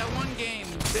game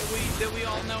that we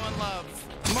all know and love,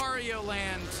 Mario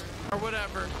Land or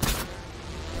whatever.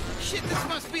 Shit, this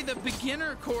must be the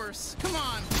beginner course. Come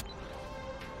on.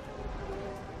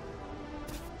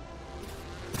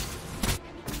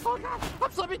 Oh god,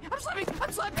 I'm slipping!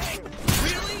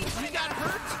 Really? You got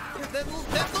hurt? That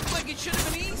looked like it should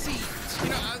have been easy. You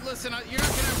know, listen, you're not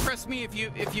gonna impress me if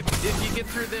you get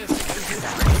through this.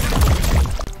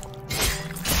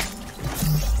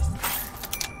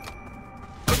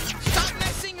 Stop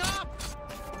messing up!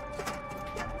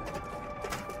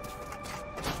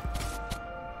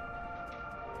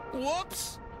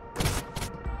 Whoops!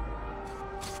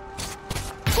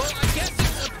 Well, I guess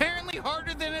it's apparently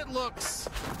harder than it looks.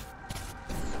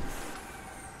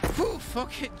 Oof,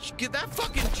 okay, get that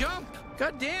fucking jump.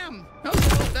 God damn. That was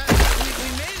we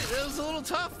made it. That was a little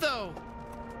tough, though.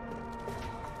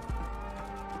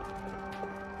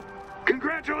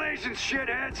 Congratulations,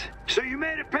 shitheads. So you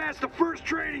made it past the first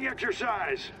training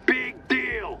exercise. Big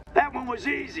deal. That one was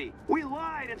easy. We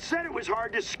lied and said it was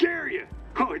hard to scare you.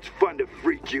 Oh, it's fun to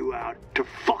freak you out, to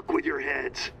fuck with your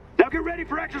heads. Now get ready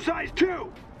for exercise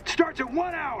 2. It starts in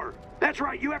 1 hour. That's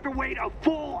right, you have to wait a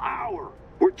full hour.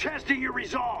 We're testing your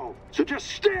resolve, so just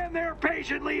stand there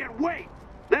patiently and wait.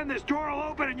 Then this door will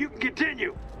open and you can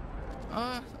continue.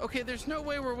 Okay, there's no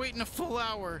way we're waiting a full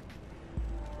hour.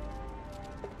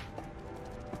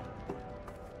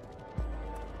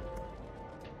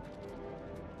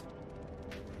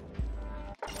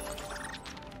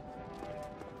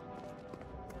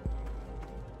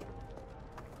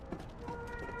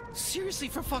 Seriously,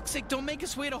 for fuck's sake, don't make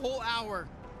us wait a whole hour.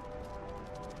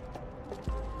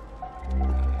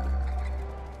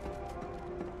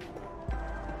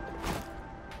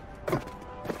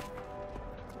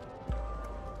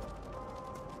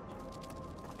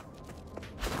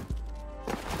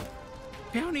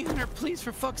 Bounty hunter, please,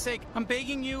 for fuck's sake, I'm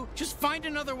begging you, just find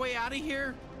another way out of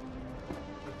here.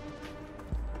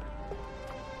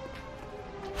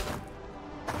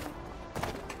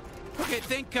 Okay,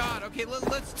 thank God. Okay,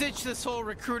 let's ditch this whole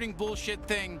recruiting bullshit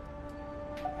thing.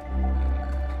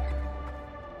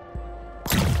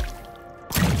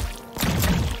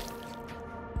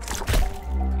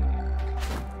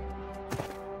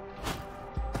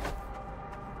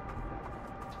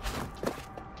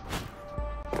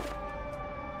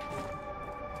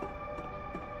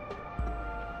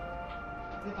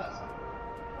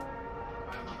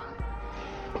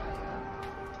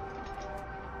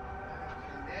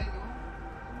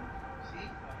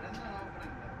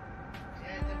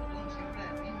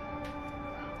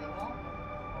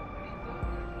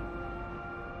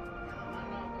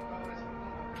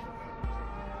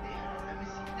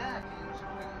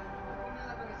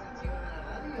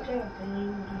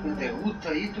 ¿Qué te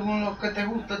gusta? ¿Y esto con los que te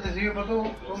gusta te sirve para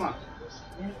todo? Toma.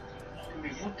 Que me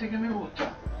gusta y que me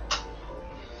gusta.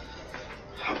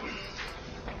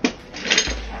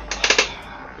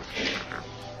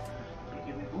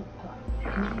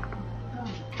 Que me gusta.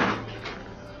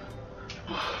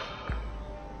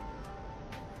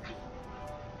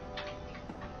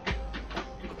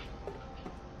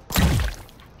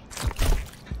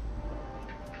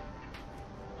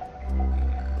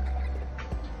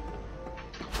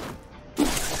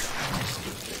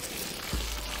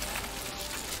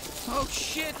 Oh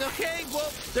shit, okay, well,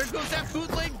 there goes that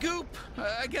bootleg goop.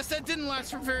 I guess that didn't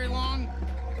last for very long.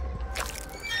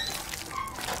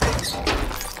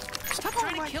 Stop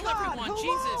trying to kill everyone, hello!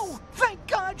 Jesus. Thank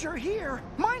God you're here.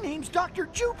 My name's Dr.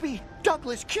 Joopy.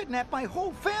 Douglas kidnapped my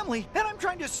whole family, and I'm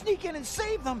trying to sneak in and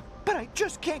save them. But I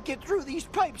just can't get through these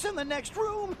pipes in the next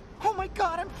room. Oh my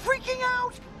God, I'm freaking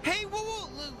out! Hey, whoa,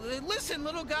 listen,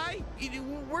 little guy.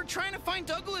 We're trying to find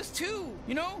Douglas too.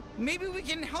 You know, maybe we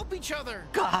can help each other.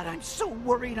 God, I'm so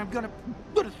worried I'm gonna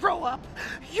throw up.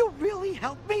 You really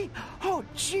helped me? Oh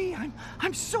gee,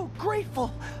 I'm so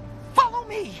grateful. Follow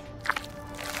me.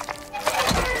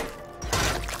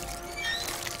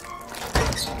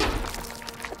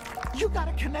 You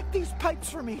gotta connect these pipes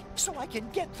for me so I can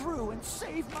get through and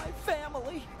save my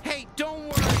family. Hey, don't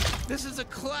worry. This is a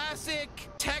classic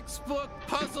textbook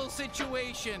puzzle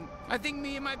situation. I think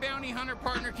me and my bounty hunter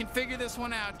partner can figure this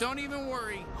one out. Don't even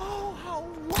worry. Oh, how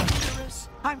wondrous.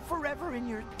 I'm forever in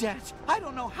your debt. I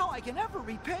don't know how I can ever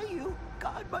repay you.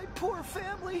 God, my poor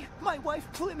family. My wife,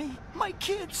 Plimmy. My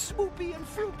kids, Swoopy and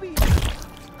Froopy.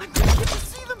 I'm gonna get to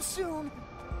see them soon.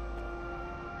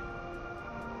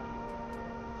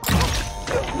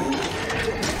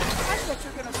 I bet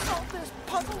you're gonna solve this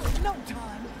puzzle in no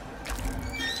time.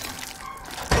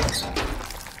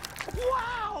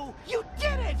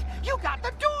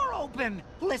 happen.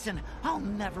 Listen, I'll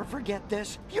never forget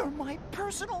this. You're my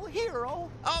personal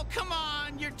hero. Oh, come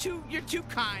on. You're too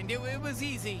kind. It was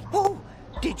easy. Oh,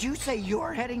 did you say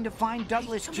you're heading to find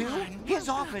Douglas too? His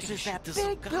office is that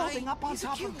big building up on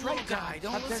top of Drake.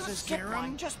 There's a zip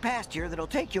line just past here that'll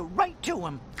take you right to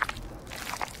him.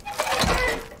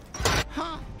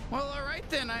 Huh. Well, all right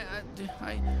then.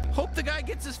 I hope the guy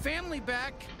gets his family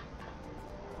back.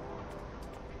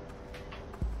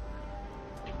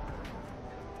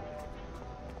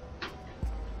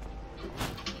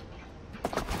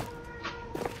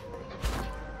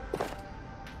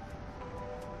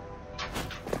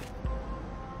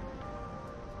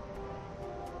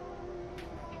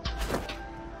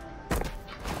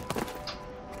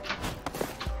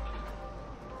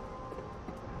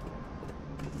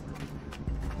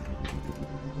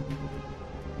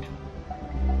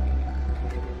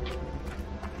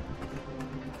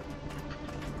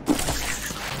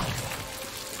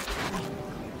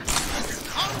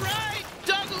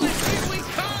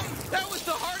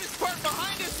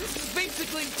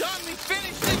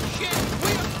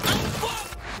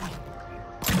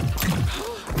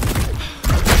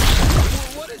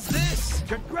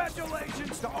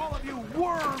 Congratulations to all of you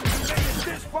worms who made it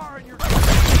this far in your career.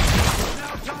 It's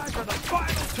now time for the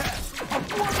final test, a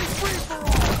bloody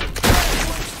free-for-all.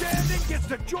 Everyone standing gets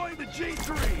to join the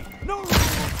G3. No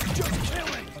rules, just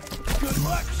killing. Good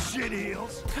luck,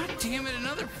 shitheels. God damn it,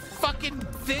 another fucking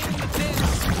thing with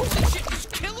this. Holy shit,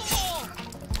 just kill them all.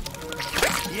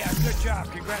 Yeah, good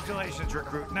job. Congratulations,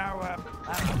 recruit. Now,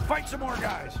 fight some more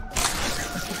guys.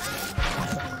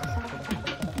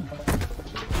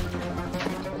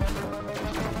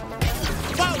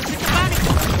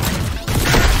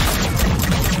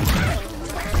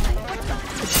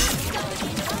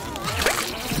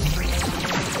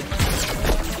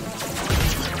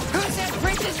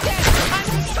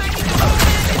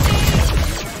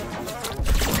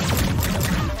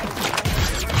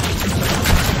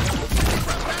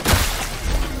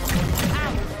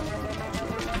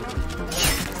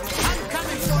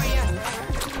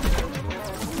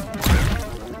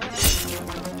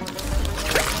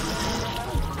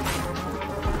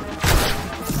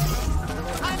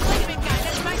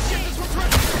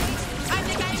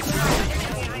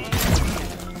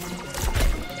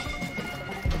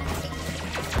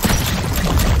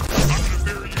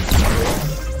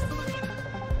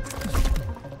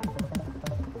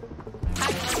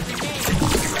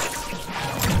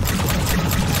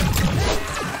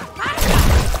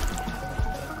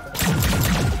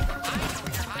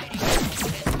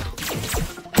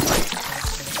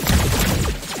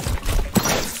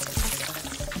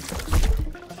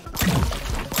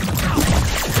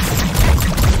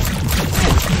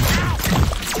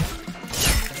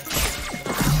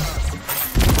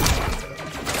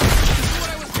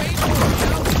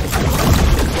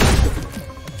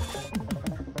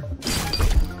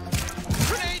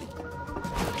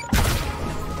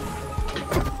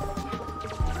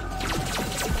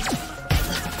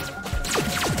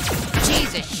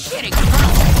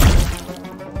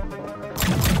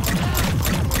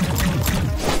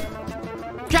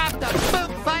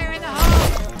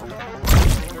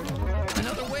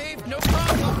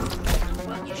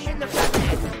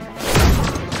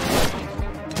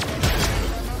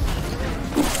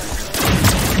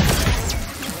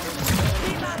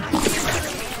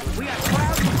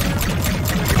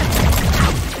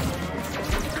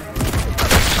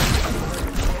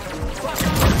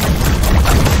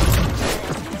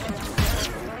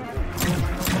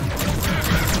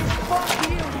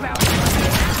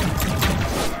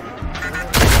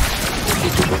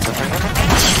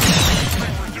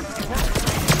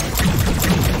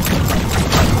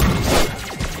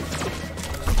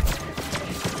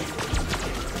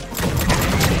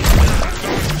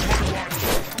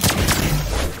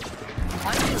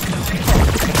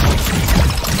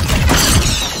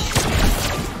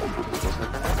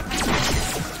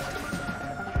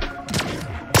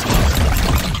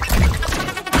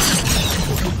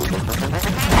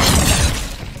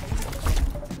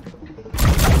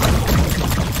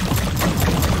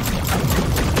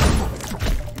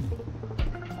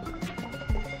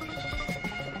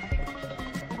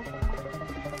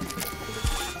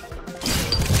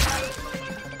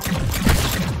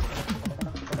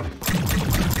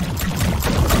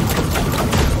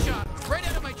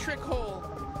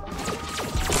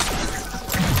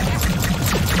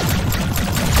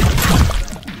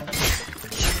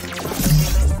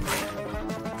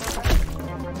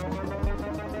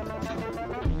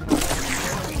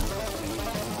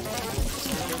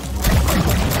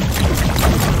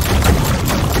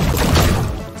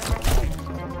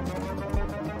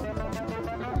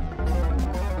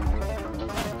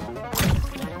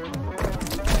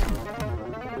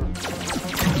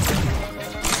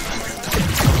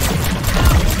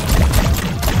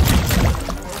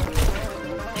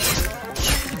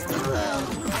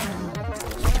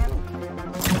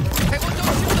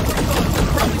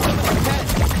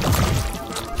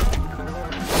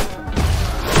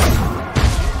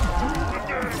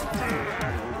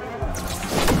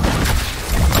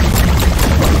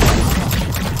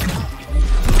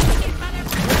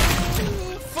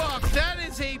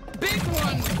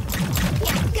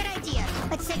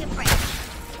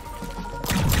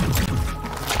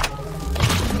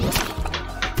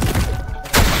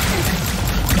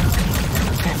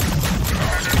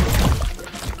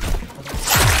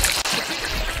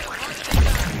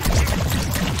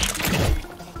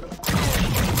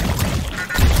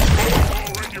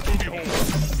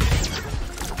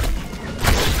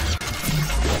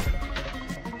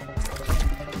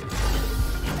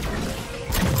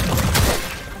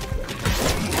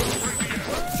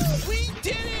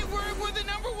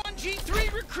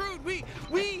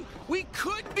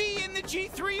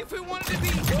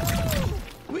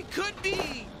 could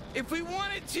be if we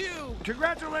wanted to.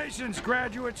 Congratulations,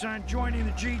 graduates, on joining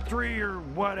the G3 or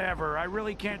whatever. I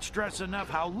really can't stress enough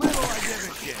how little I give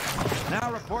a shit.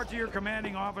 Now report to your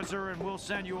commanding officer and we'll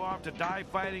send you off to die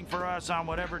fighting for us on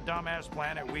whatever dumbass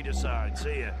planet we decide.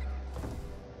 See ya.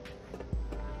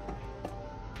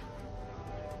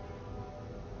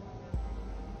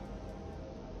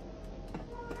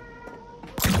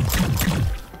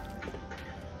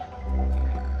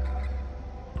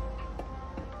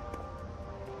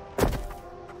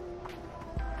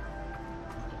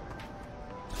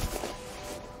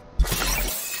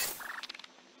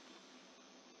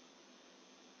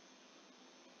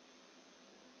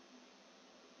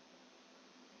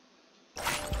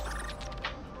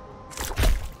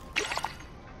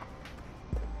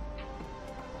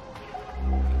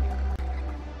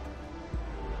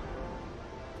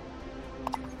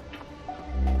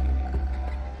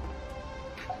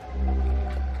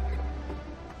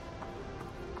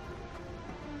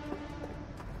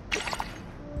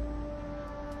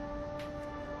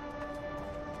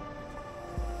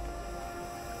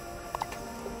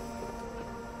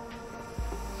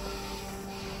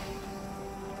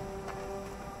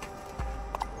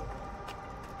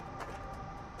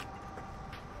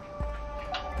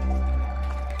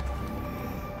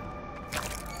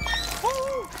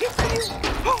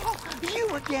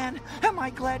 Again. Am I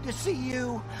glad to see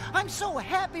you? I'm so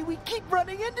happy we keep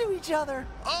running into each other.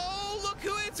 Oh, look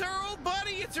who it's our old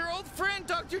buddy. It's our old friend,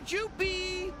 Dr.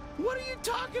 Jupy. What are you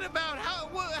talking about?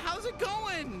 How's it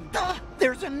going?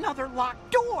 There's another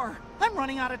locked door. I'm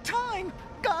running out of time.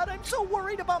 God, I'm so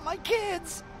worried about my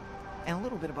kids. And a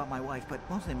little bit about my wife, but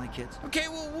mostly my kids. Okay,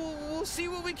 well, we'll see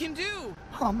what we can do.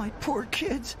 Oh, my poor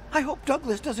kids. I hope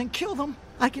Douglas doesn't kill them.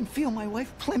 I can feel my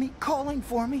wife Plymmy calling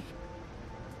for me.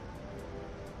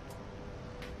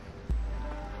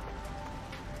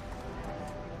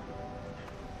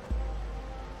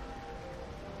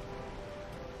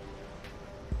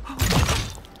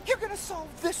 You're gonna solve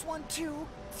this one too.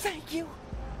 Thank you.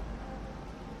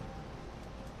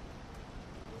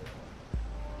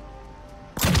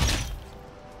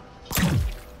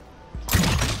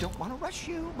 I don't want to rush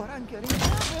you, but I'm getting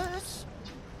nervous.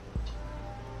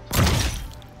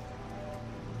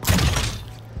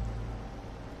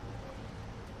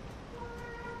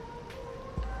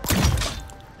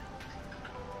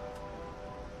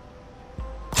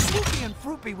 And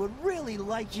Froopy would really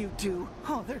like you two.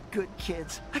 Oh, they're good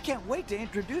kids. I can't wait to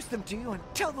introduce them to you and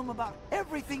tell them about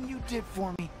everything you did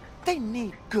for me. They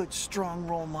need good, strong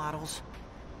role models.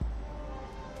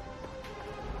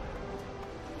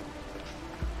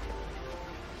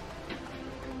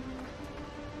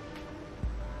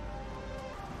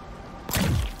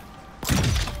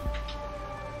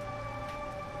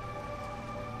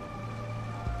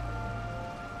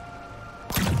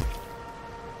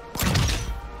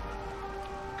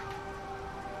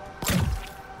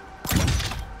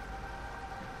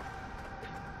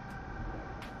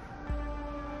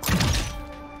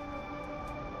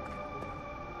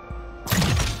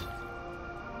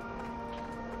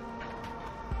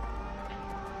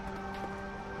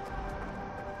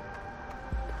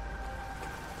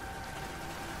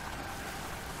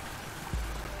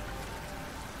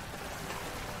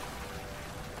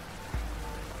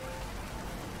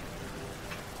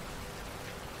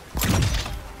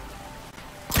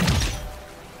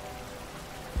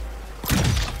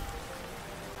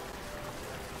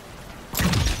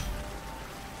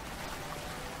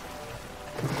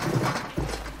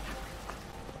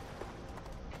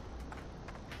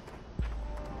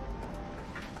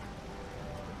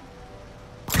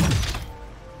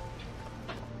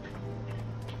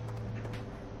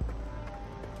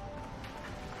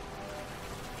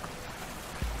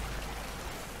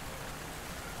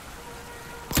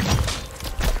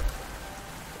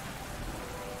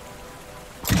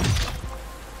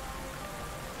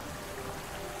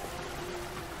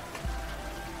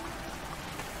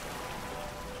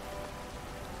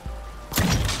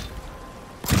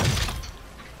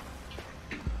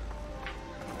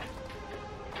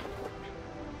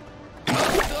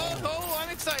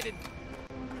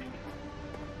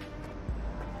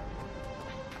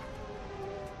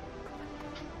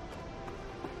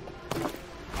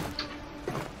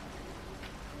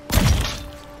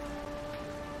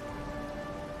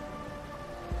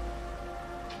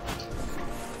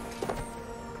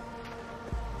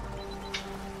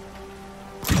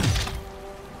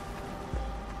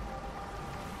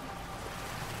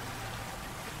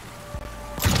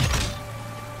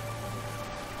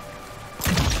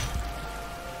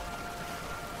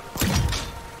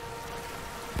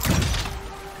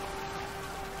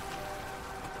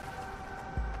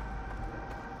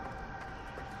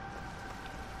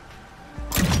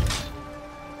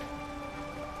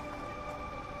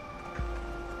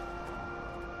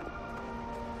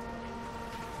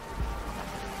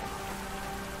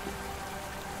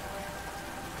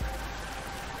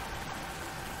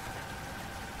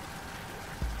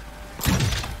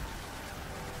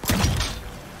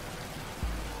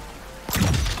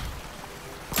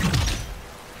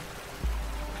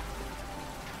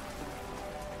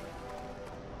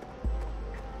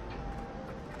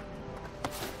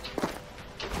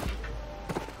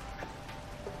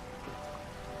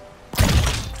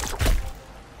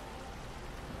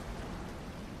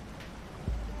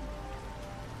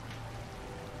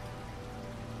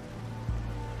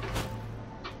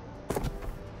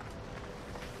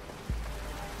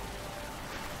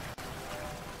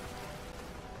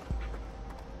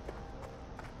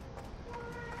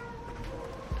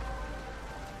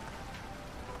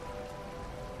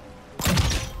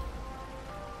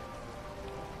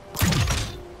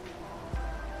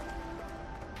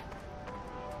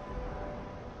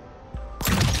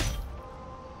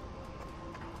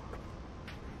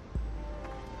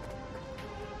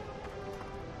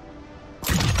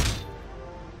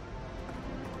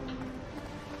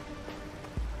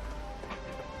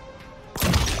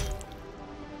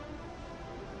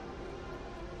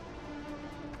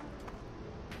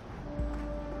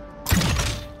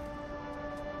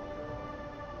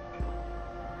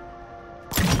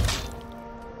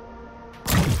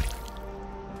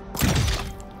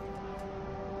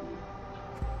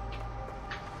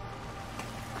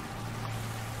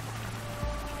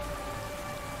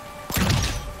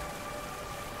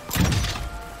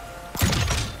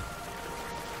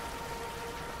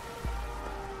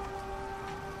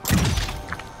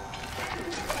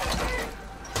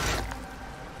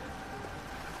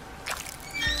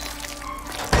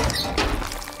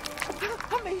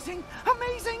 amazing!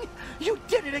 Amazing! You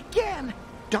did it again!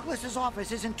 Douglas's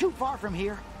office isn't too far from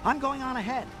here. I'm going on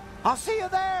ahead. I'll see you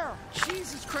there!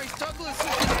 Jesus Christ, Douglas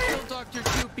is gonna kill Dr.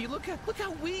 Droopy. Look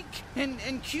how weak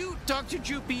and cute Dr.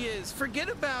 Droopy is. Forget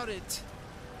about it.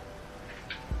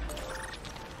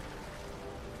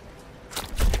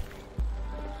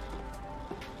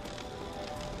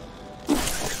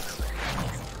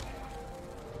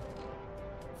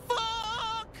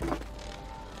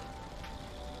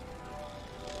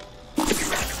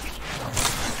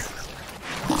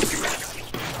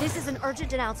 This is an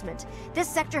urgent announcement. This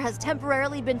sector has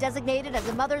temporarily been designated as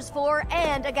a Mothers For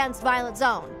and Against Violence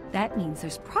Zone. That means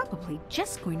there's probably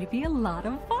just going to be a lot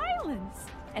of violence.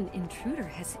 An intruder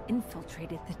has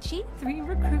infiltrated the G3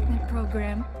 recruitment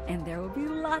program, and there will be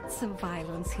lots of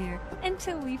violence here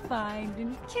until we find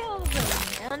and kill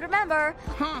them. And remember...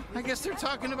 Huh, I guess they're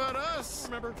talking about us.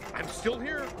 Remember, I'm still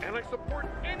here, and I support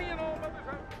any and all mothers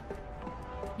out.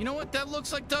 You know what? That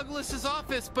looks like Douglas's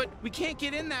office, but we can't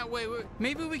get in that way.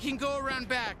 Maybe we can go around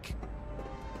back.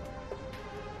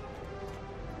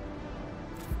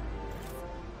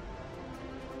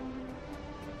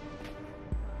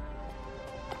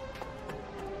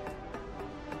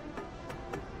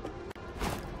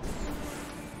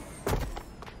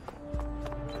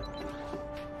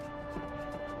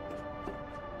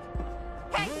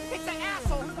 Hey, it's the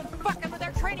asshole who's been fucking with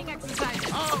their training exercises.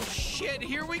 Oh shit,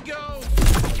 here we go.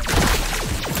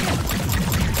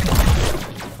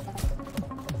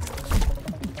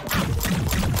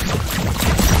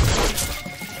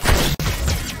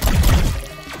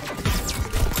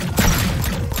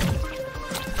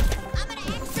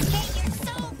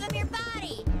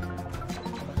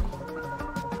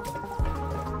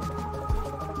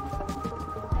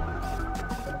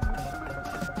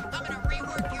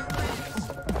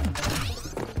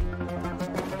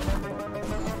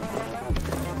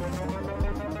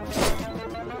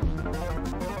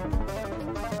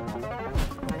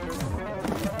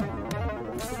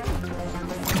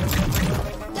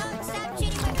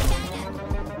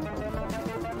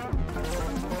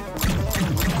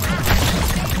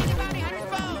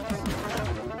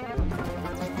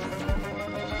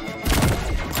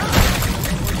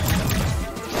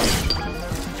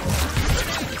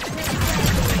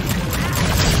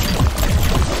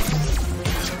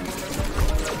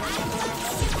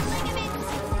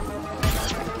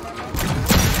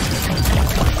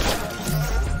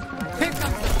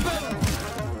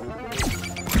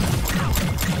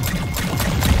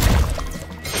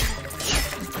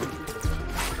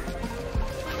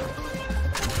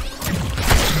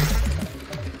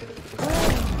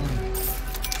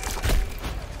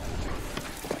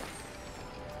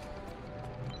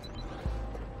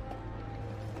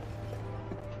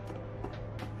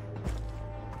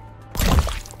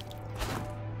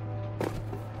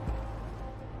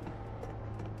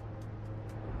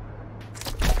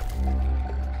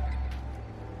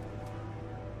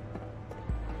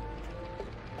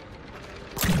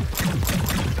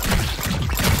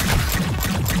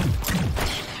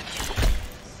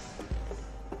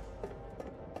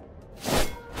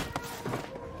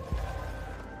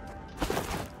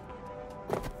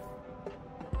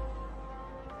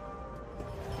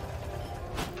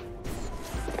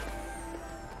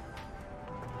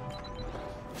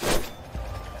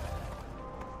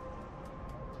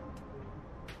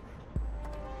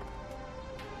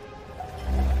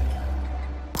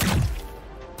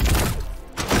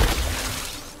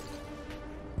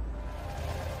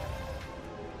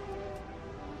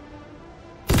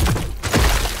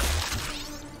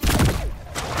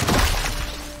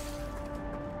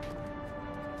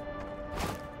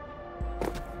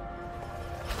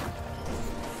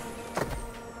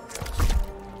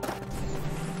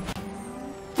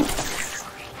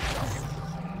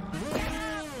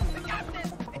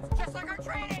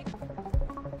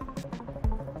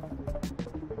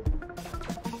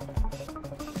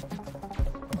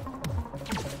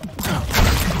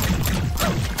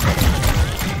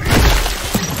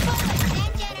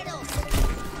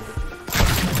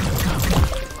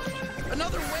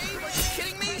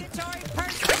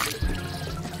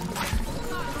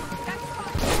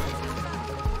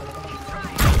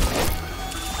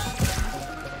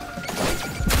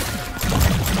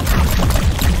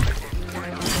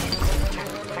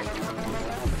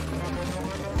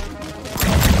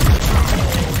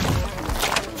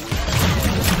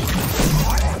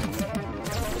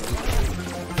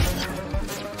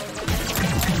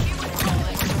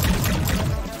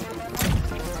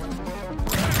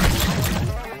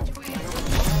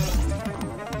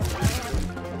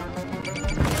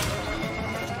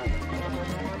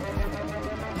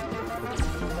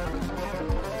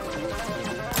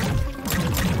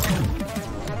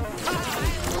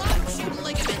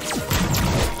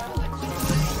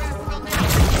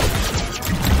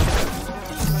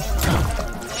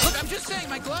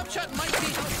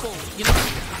 people, you know?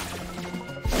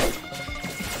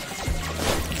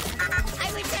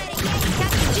 I wish I had a Yeti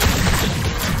cup of juice.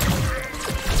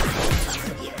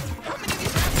 How many of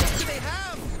these assets do they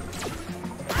have?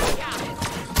 I got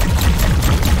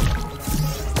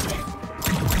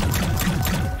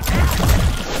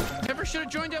it. Never should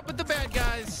have joined up with the bad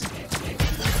guys.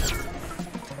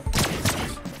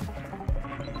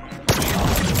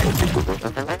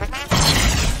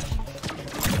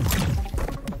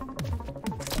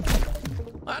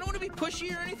 I don't want to be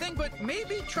pushy or anything, but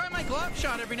maybe try my glove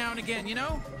shot every now and again, you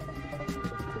know? You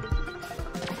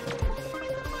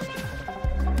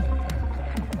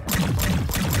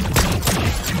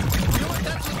know what?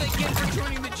 That's what they get for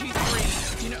joining the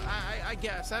G3. You know, I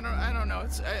guess. I don't know.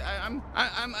 It's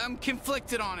I'm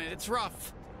conflicted on it. It's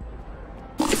rough.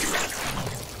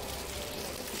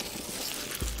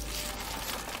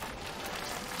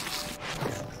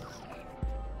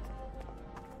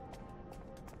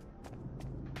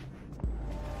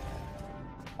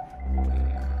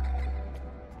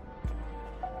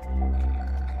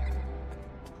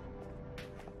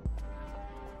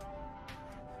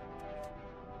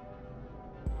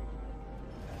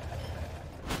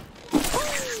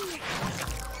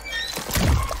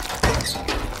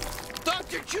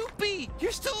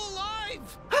 You're still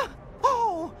alive!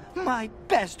 Oh, my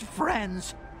best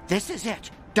friends. This is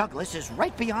it. Douglas is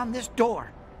right beyond this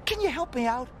door. Can you help me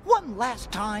out one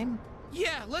last time?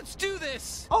 Yeah, let's do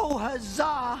this! Oh,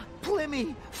 huzzah!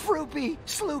 Plimmy, Froopy,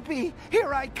 Sloopy,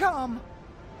 here I come!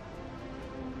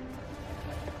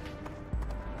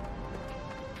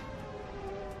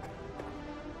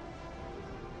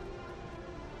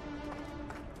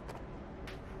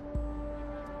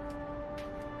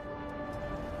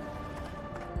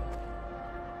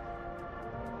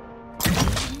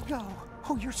 Go.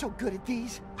 Oh, you're so good at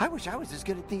these. I wish I was as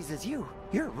good at these as you.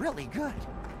 You're really good.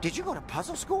 Did you go to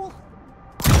puzzle school?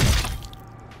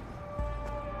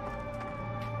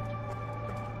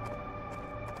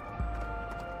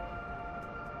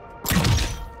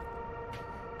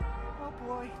 Oh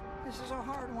boy, this is a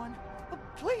hard one.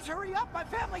 Please hurry up, my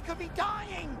family could be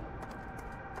dying!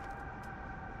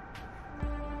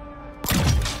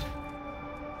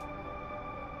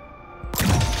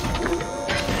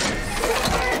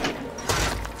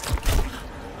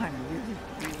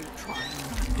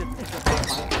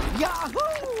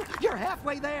 Yahoo! You're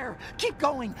halfway there. Keep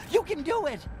going. You can do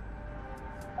it.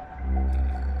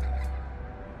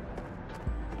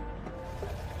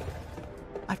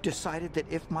 I've decided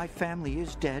that if my family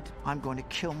is dead, I'm going to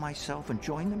kill myself and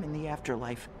join them in the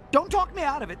afterlife. Don't talk me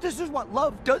out of it. This is what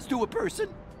love does to a person.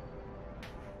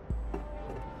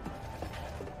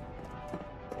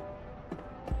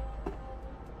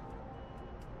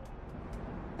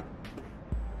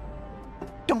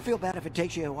 Don't feel bad if it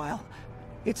takes you a while.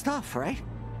 It's tough, right?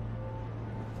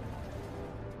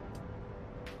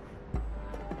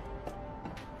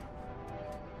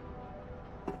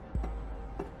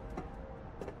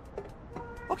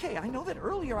 Okay, I know that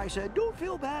earlier I said, don't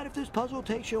feel bad if this puzzle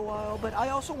takes you a while, but I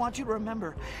also want you to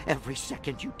remember, every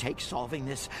second you take solving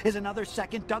this is another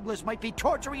second Douglas might be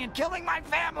torturing and killing my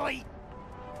family!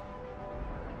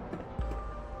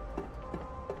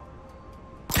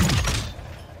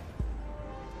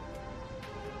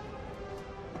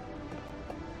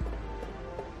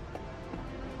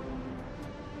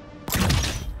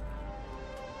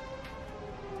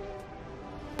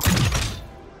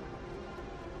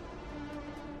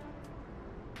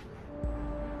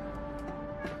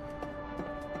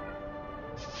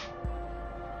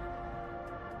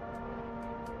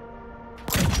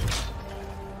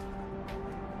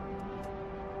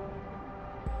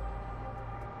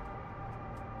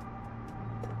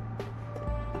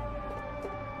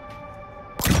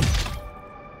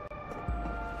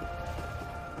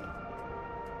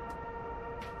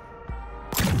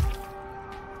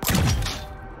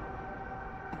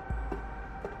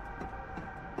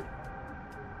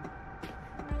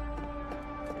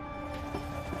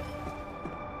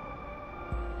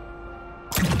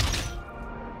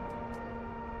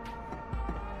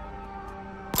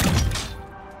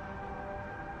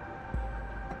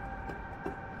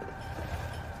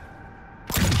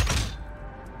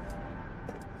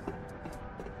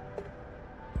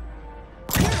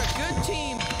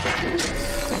 Team.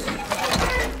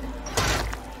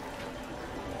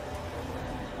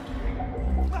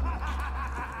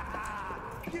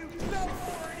 You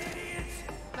no-born idiots!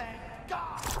 Thank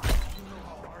God! You know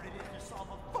how hard it is to solve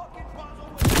a fucking puzzle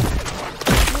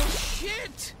with... Well,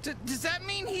 shit! Does that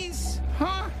mean he's...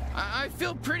 Huh? I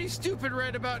feel pretty stupid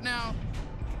right about now.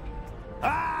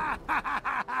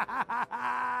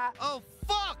 Oh,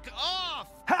 fuck off!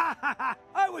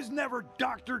 I was never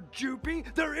Dr.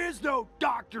 Joopy. There is no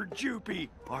Dr. Joopy.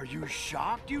 Are you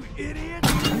shocked, you idiot?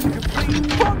 You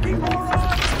complete fucking moron!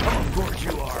 Oh, of course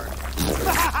you are.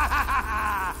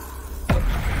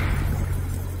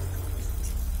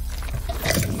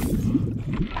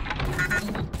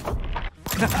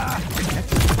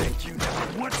 Thank you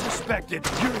never once suspected.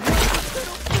 Your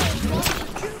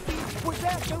was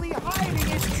actually hiding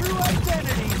his true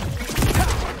identity.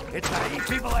 It's naive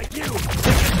people like you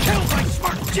that can kill by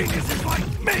smart geniuses like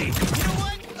me! You know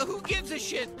what? Who gives a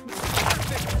shit?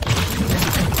 Perfect.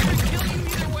 I'm gonna kill you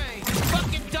either way.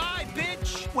 Fucking die,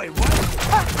 bitch! Wait, what?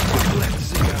 Let's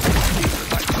see. These are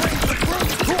my friends, the crew,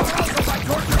 who are also my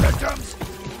torture victims!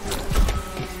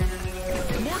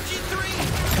 Morty 3!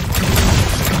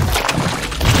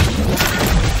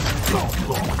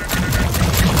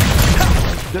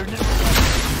 They're never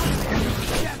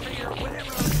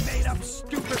whatever those made-up,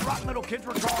 stupid, rotten little kids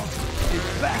were called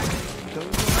is back. Those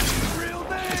are real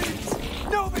names.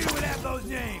 Nobody would have those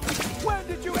names. When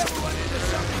did you ever run into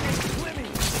something named Climmy?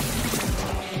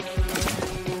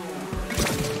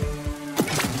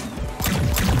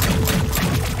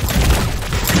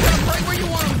 Yeah, right where you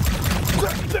want him.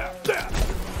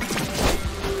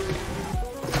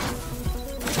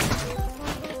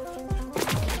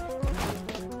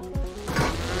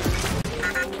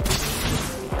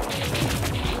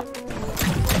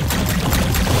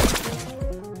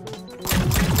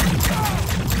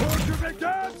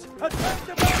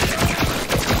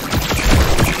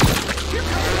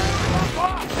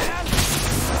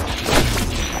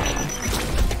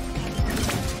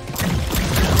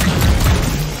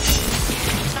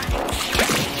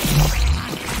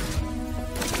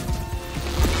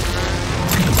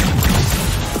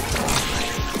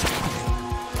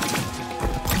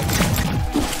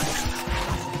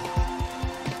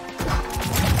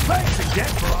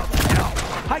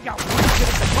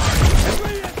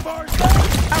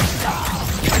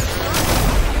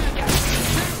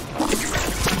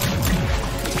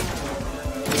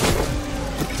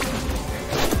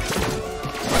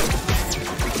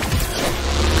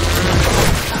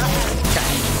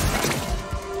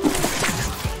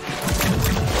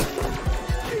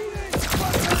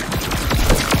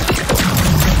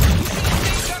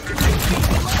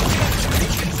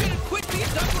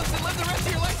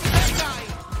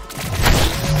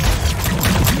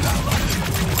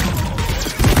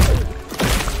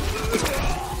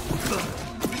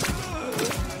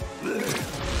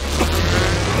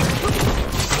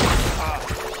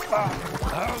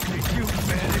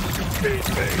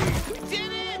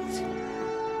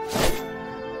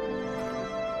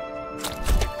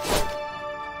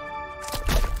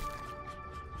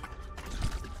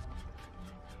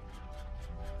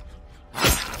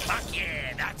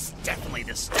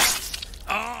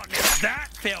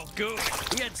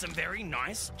 Some very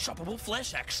nice choppable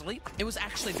flesh, actually. It was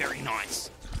actually very nice.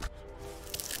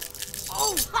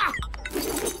 Oh, ha!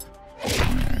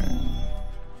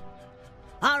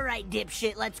 All right,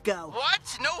 dipshit, let's go.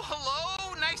 What? No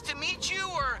hello? Nice to meet you?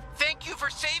 Or thank you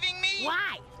for saving me?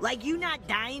 Why? Like you not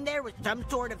dying there was some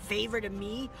sort of favor to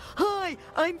me? Hi,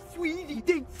 I'm Sweetie.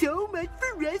 Thanks so much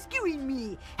for rescuing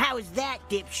me. How is that,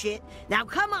 dipshit? Now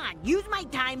come on, use my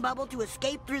time bubble to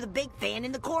escape through the big fan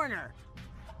in the corner.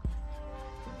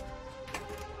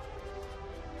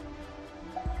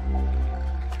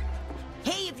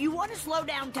 Hey, if you want to slow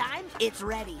down time, it's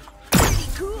ready. Pretty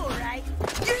cool, right?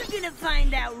 You're gonna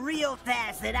find out real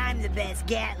fast that I'm the best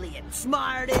Gatlian.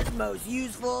 Smartest, most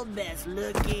useful, best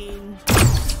looking.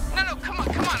 No, come on,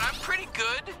 I'm pretty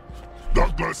good.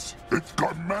 Douglas, it's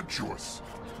gargantuous.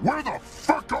 Where the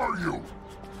fuck are you?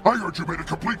 I heard you made a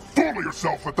complete fool of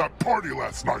yourself at that party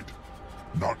last night.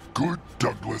 Not good,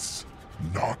 Douglas.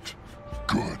 Not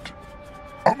good.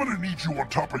 I'm gonna need you on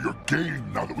top of your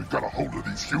game now that we've got a hold of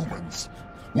these humans.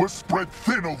 We're spread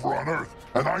thin over on Earth,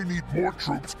 and I need more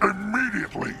troops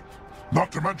immediately.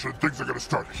 Not to mention, things are gonna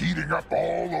start heating up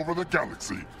all over the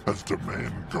galaxy as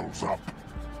demand goes up.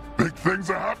 Big things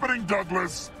are happening,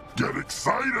 Douglas. Get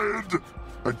excited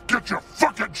and get your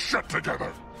fucking shit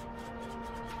together.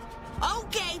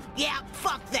 Okay, yeah,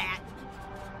 fuck that.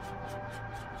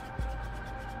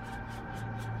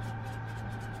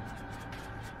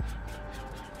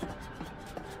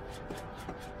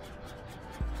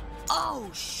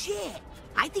 Oh, shit!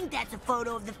 I think that's a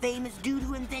photo of the famous dude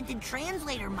who invented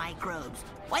translator microbes.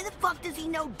 Why the fuck does he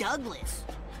know Douglas?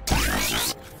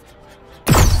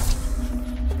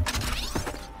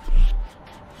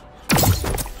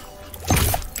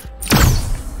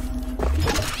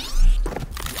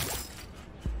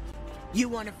 You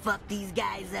wanna fuck these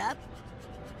guys up?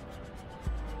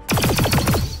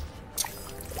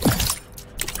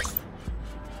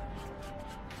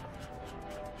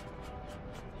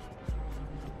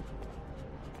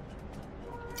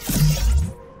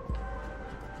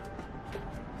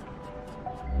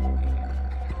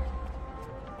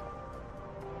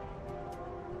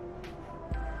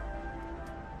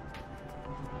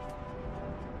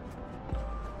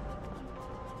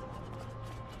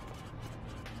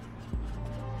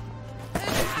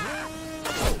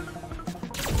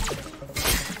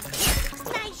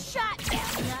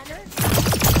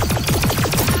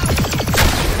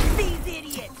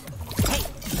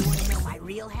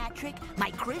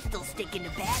 crystals stick into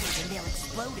batteries and they'll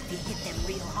explode if you hit them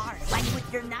real hard. Like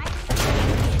with your knife.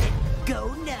 Get it.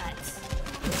 Go nuts.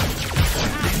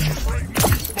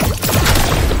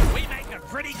 We make a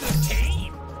pretty good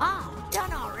team. Oh,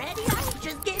 done already? I was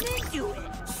just getting into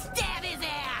it. Stab his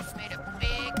ass! Made a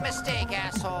big mistake,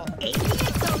 asshole. Aim me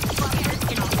at those fuckers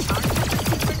and I'll charge them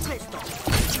with super crystal.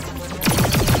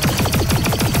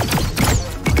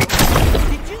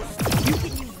 You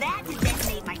can use that to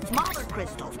detonate my smaller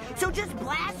crystals. So just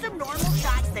blast some normal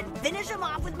shots, then finish them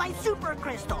off with my super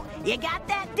crystal. You got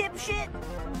that, dipshit?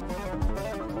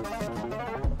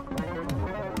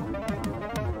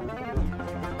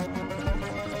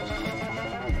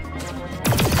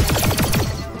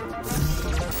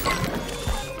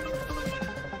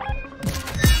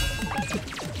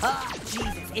 Oh,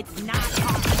 Jesus, it's not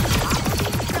hard. All the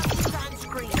instructions on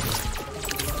screen.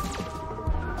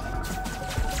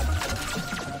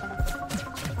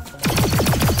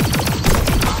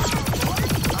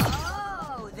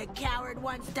 Oh, the coward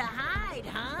wants to hide,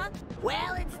 huh?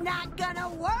 Well, it's not gonna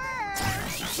work.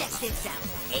 Check this out.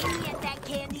 Aim me at that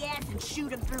candy ass and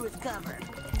shoot him through his cover.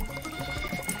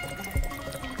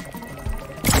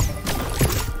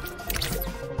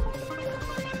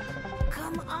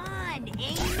 Come on,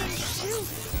 aim and shoot.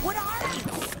 What are you,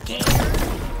 scared?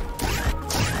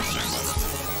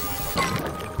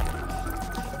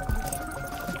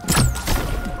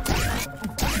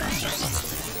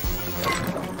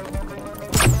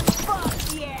 Fuck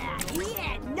yeah! He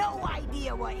had no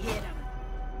idea what hit him.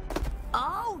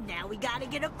 Oh, now we gotta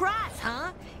get across,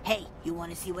 huh? Hey, you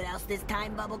wanna see what else this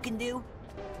time bubble can do?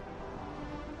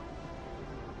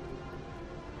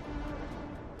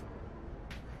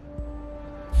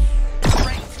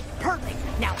 Perfect.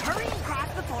 Now hurry and cross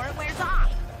before it wears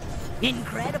off.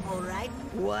 Incredible, right?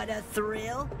 What a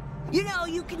thrill. You know,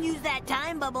 you can use that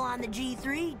time bubble on the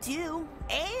G3, too.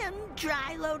 And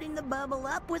try loading the bubble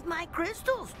up with my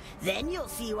crystals. Then you'll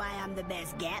see why I'm the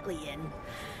best Gatlian.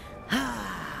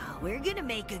 We're gonna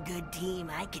make a good team.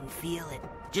 I can feel it.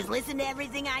 Just listen to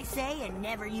everything I say and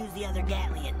never use the other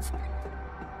Gatlians.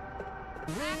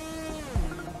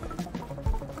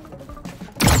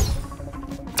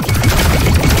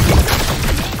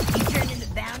 You turned into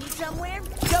bounty somewhere?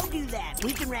 Go do that.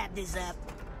 We can wrap this up.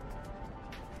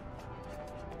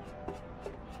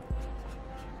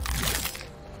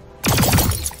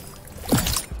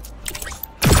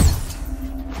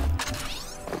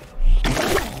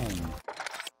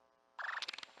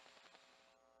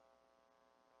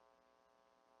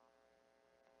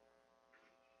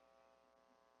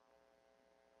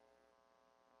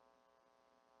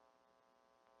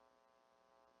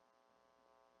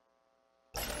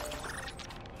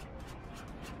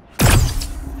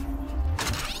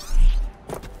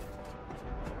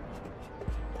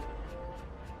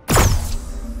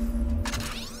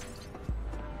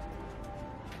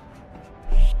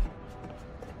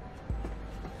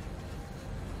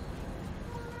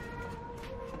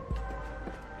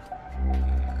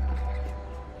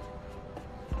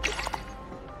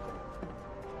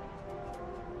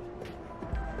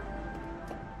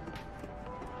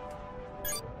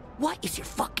 What is your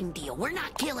fucking deal? We're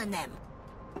not killing them.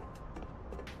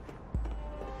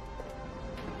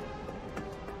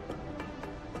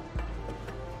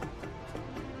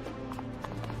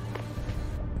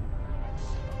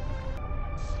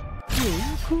 Hey,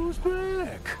 who's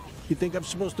back? You think I'm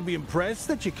supposed to be impressed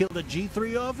that you killed a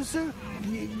G3 officer?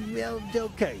 Well,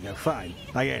 okay, fine.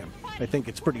 I am. I think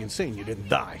it's pretty insane you didn't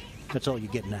die. That's all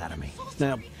you're getting out of me.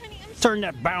 Now, turn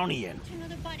that bounty in.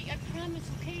 Another body, I promise,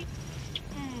 okay?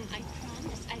 I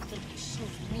promise. I will be so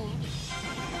mean.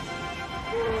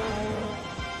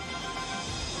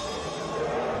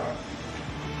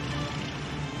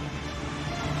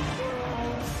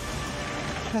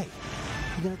 Hey,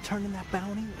 you gonna turn in that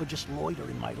bounty or just loiter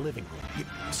in my living room?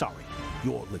 Sorry,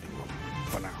 your living room,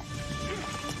 for now.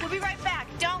 We'll be right back.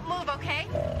 Don't move, okay?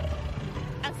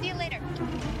 I'll see you later.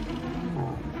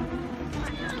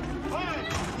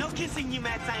 No kissing, you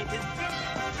mad scientist.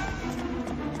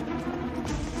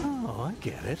 Oh, I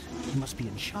get it. You must be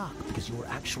in shock because you were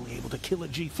actually able to kill a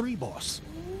G3 boss.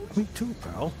 Me too,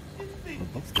 pal. We're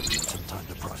both gonna need some time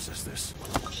to process this.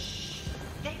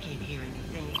 They can't hear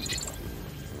anything.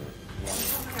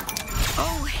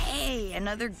 Oh, hey,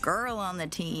 another girl on the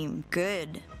team.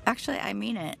 Good. Actually, I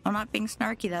mean it. I'm not being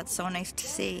snarky. That's so nice to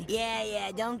see.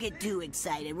 Yeah, don't get too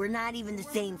excited. We're not even the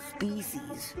same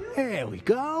species. There we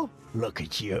go. Look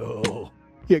at you.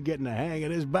 You're getting the hang of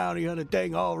this bounty hunter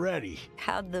thing already.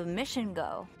 How'd the mission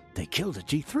go? They killed a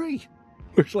G3.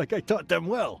 Looks like I taught them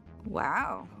well.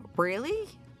 Wow. Really?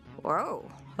 Whoa.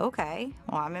 Okay.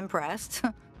 Well, I'm impressed.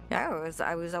 Yeah,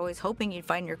 I was always hoping you'd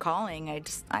find your calling. I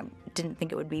didn't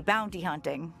think it would be bounty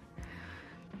hunting.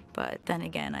 But then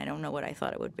again, I don't know what I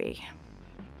thought it would be.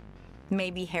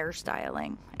 Maybe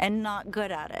hairstyling, and not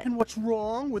good at it. And what's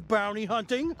wrong with bounty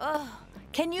hunting? Ugh.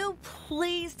 Can you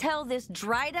please tell this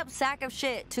dried up sack of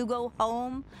shit to go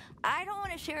home? I don't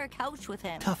want to share a couch with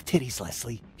him. Tough titties,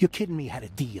 Leslie. You're kidding me, had a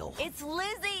deal. It's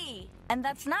Lizzie! And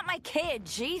that's not my kid.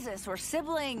 Jesus, we're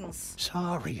siblings.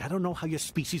 Sorry, I don't know how your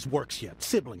species works yet.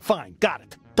 Sibling, fine, got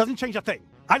it. Doesn't change a thing.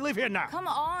 I live here now. Come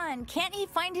on, can't he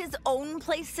find his own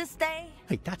place to stay?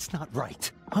 Hey, that's not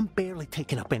right. I'm barely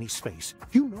taking up any space.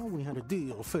 You know we had a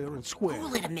deal fair and square.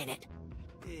 Hold it a minute.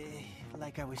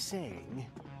 Like I was saying,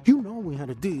 you know we had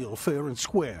a deal fair and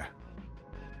square.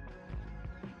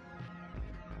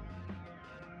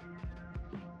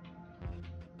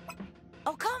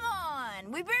 Oh, come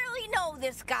on! We barely know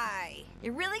this guy.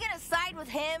 You're really gonna side with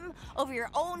him over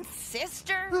your own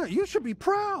sister? You should be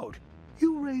proud.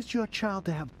 You raised your child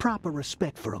to have proper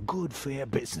respect for a good, fair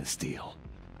business deal.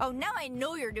 Oh, now I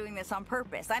know you're doing this on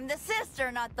purpose. I'm the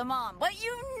sister, not the mom. But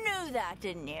you knew that,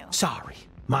 didn't you? Sorry,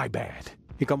 my bad.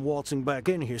 You come waltzing back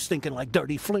in here stinking like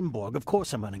dirty Flimborg. Of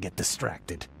course I'm gonna get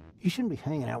distracted. You shouldn't be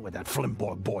hanging out with that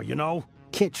Flimborg boy, you know?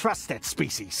 Can't trust that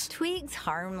species. Tweeg's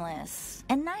harmless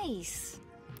and nice.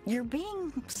 You're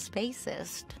being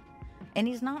spacist. And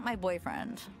he's not my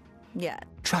boyfriend. Yet.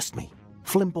 Trust me,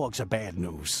 Flimborgs are bad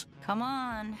news. Come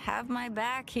on, have my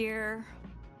back here.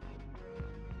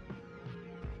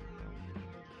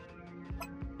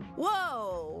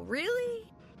 Whoa, really?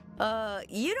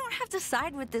 You don't have to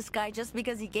side with this guy just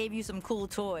because he gave you some cool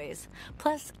toys.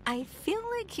 Plus, I feel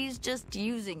like he's just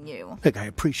using you. Look, I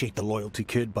appreciate the loyalty,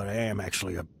 kid, but I am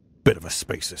actually a bit of a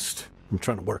spacist. I'm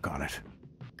trying to work on it.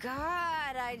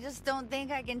 God, I just don't think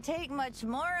I can take much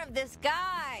more of this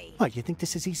guy. What, you think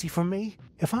this is easy for me?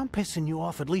 If I'm pissing you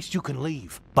off, at least you can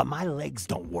leave. But my legs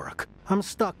don't work. I'm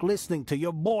stuck listening to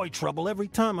your boy trouble every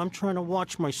time I'm trying to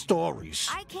watch my stories.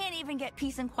 I can't even get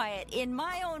peace and quiet in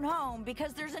my own home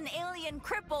because there's an alien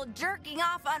cripple jerking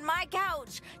off on my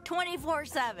couch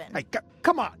 24/7. Hey,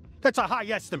 come on. That's a high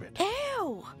estimate.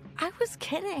 Ew, I was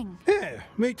kidding. Yeah,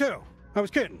 me too. I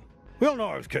was kidding. We all know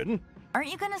I was kidding.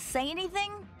 Aren't you gonna say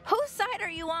anything? Whose side are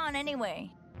you on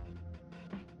anyway?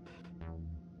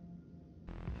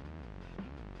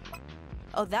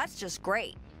 Oh, that's just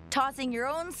great. Tossing your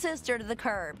own sister to the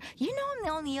curb. You know I'm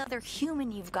the only other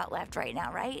human you've got left right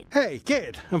now, right? Hey,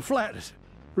 kid, I'm flattered.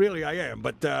 Really, I am,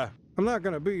 but I'm not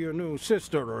gonna be your new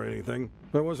sister or anything.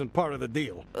 That wasn't part of the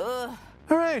deal. Ugh.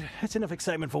 All right, that's enough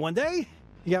excitement for one day.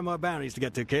 You got more bounties to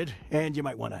get to, kid. And you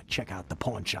might want to check out the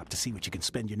pawn shop to see what you can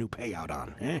spend your new payout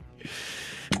on, eh?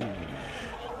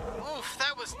 Oof,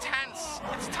 that was tense.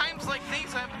 It's times like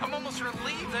these I'm almost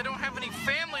relieved I don't have any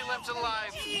family left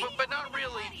alive. But not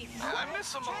really. I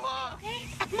miss them a lot.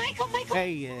 Michael.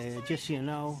 Hey, just so you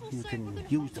know, you can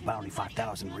use the Bounty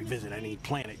 5000 to revisit any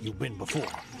planet you've been before.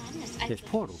 There's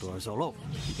portal doors all over.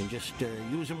 You can just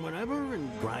use them whenever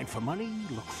and grind for money,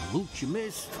 look for loot you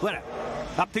missed, whatever.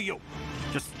 Up to you.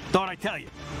 Just thought I'd tell you.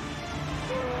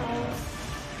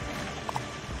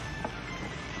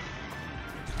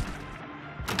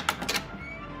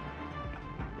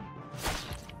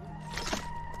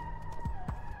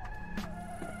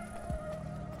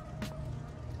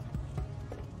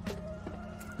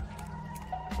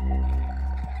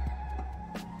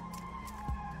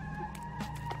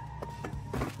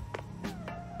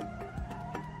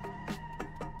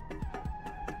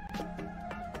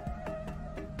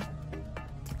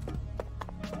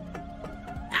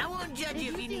 Judge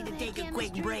you if you need to take a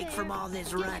quick break from all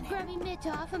this running.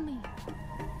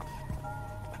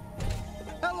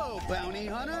 Hello, bounty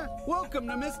hunter. Welcome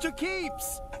to Mr.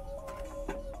 Keeps.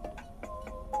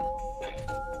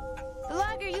 The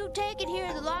longer you take it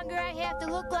here, the longer I have to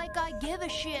look like I give a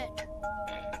shit.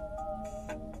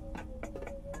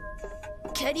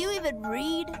 Can you even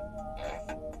read?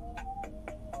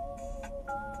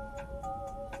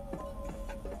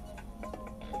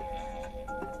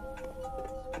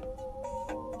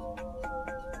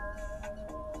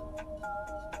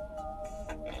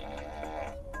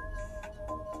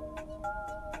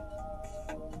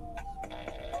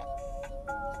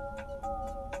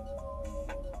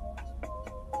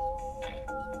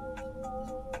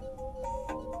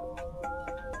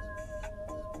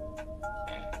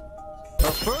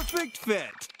 Perfect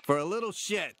fit for a little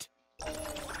shit.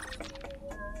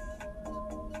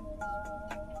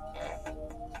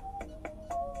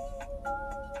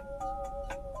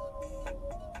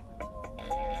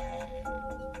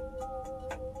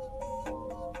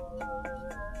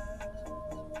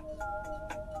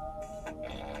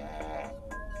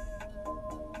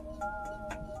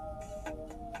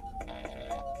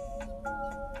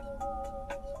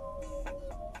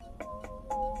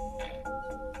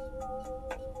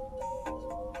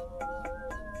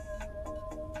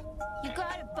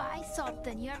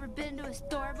 something. You ever been to a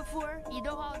store before? You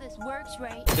know how this works,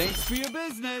 right? Thanks for your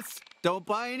business. Don't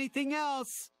buy anything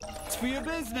else. It's for your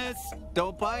business.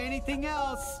 Don't buy anything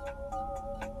else.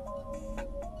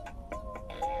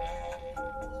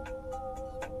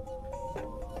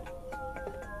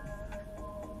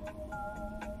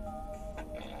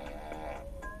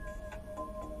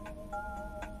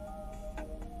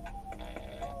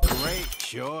 Great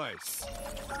choice.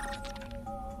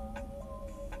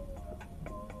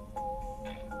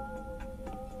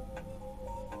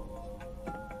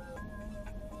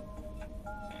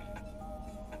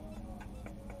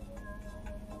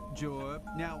 Jorb,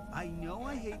 now I know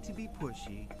I hate to be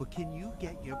pushy, but can you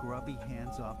get your grubby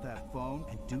hands off that phone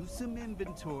and do some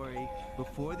inventory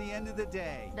before the end of the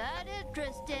day? Not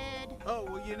interested. Oh,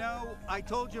 well, you know, I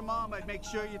told your mom I'd make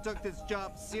sure you took this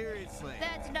job seriously.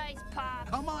 That's nice,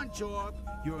 Pop. Come on, Jorb.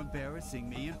 You're embarrassing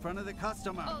me in front of the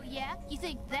customer. Oh, yeah? You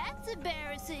think that's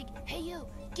embarrassing? Hey, you,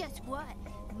 guess what?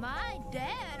 My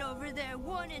dad over there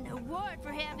won an award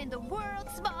for having the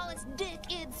world's smallest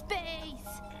dick in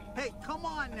space. Hey, come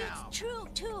on now. It's true,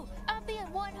 too. I'm being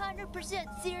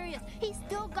 100% serious. He's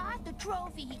still got the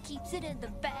trophy. He keeps it in the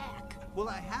back. Well,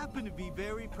 I happen to be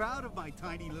very proud of my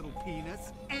tiny little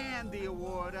penis and the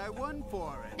award I won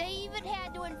for it. They even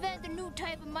had to invent a new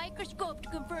type of microscope to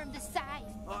confirm the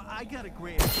size. I got a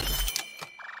great...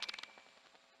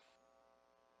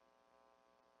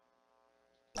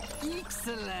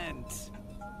 Excellent!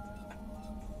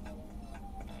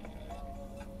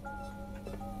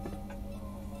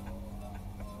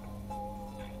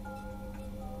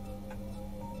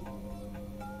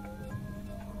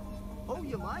 Oh,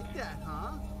 you like that,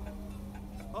 huh?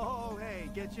 Oh, hey,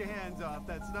 get your hands off.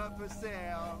 That's not for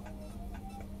sale.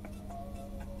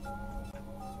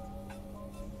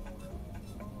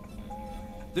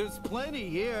 There's plenty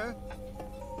here.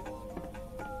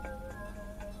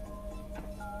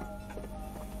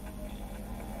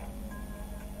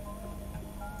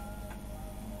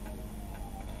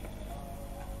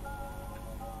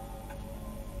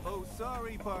 Oh,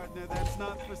 sorry, partner. That's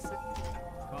not for sale.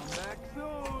 Come back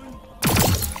soon.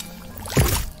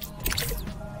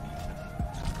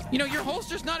 You know, your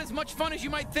holster's not as much fun as you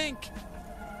might think.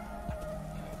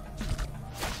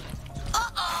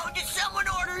 Uh-oh, did someone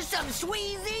order some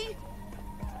sweezy?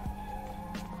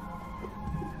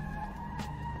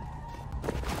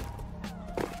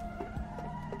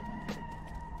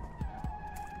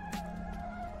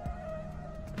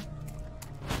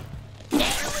 There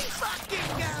we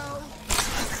fucking go!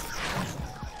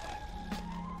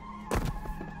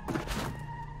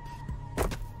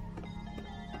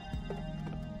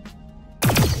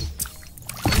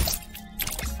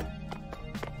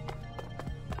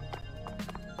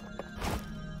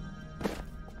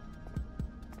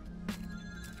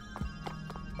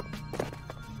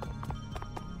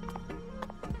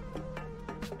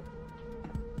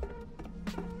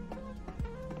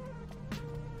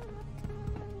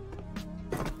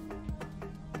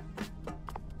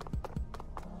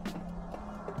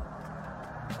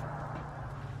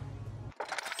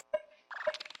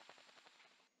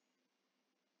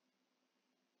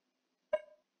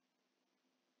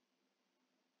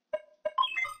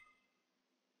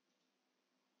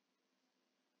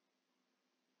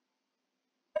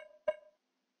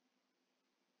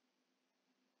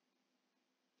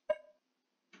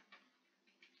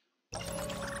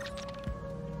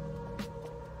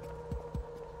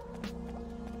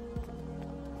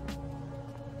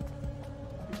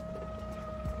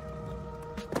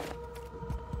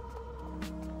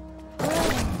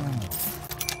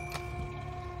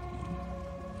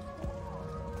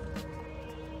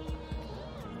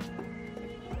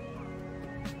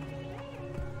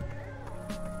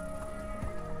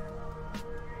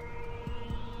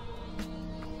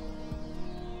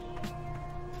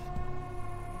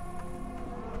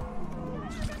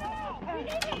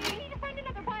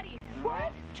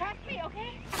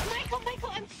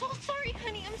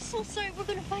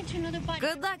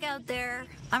 Good luck out there.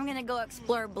 I'm gonna go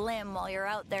explore Blim while you're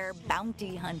out there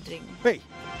bounty hunting. Hey,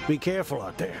 be careful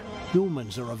out there.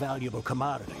 Humans are a valuable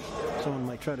commodity. Someone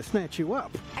might try to snatch you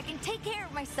up. I can take care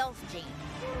of myself, Gene.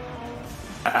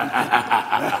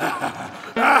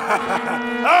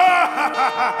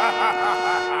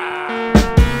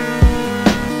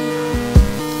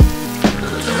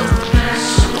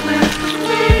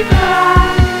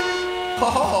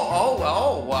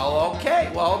 Well,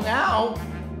 okay. Well, now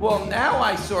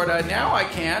I now I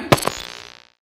can.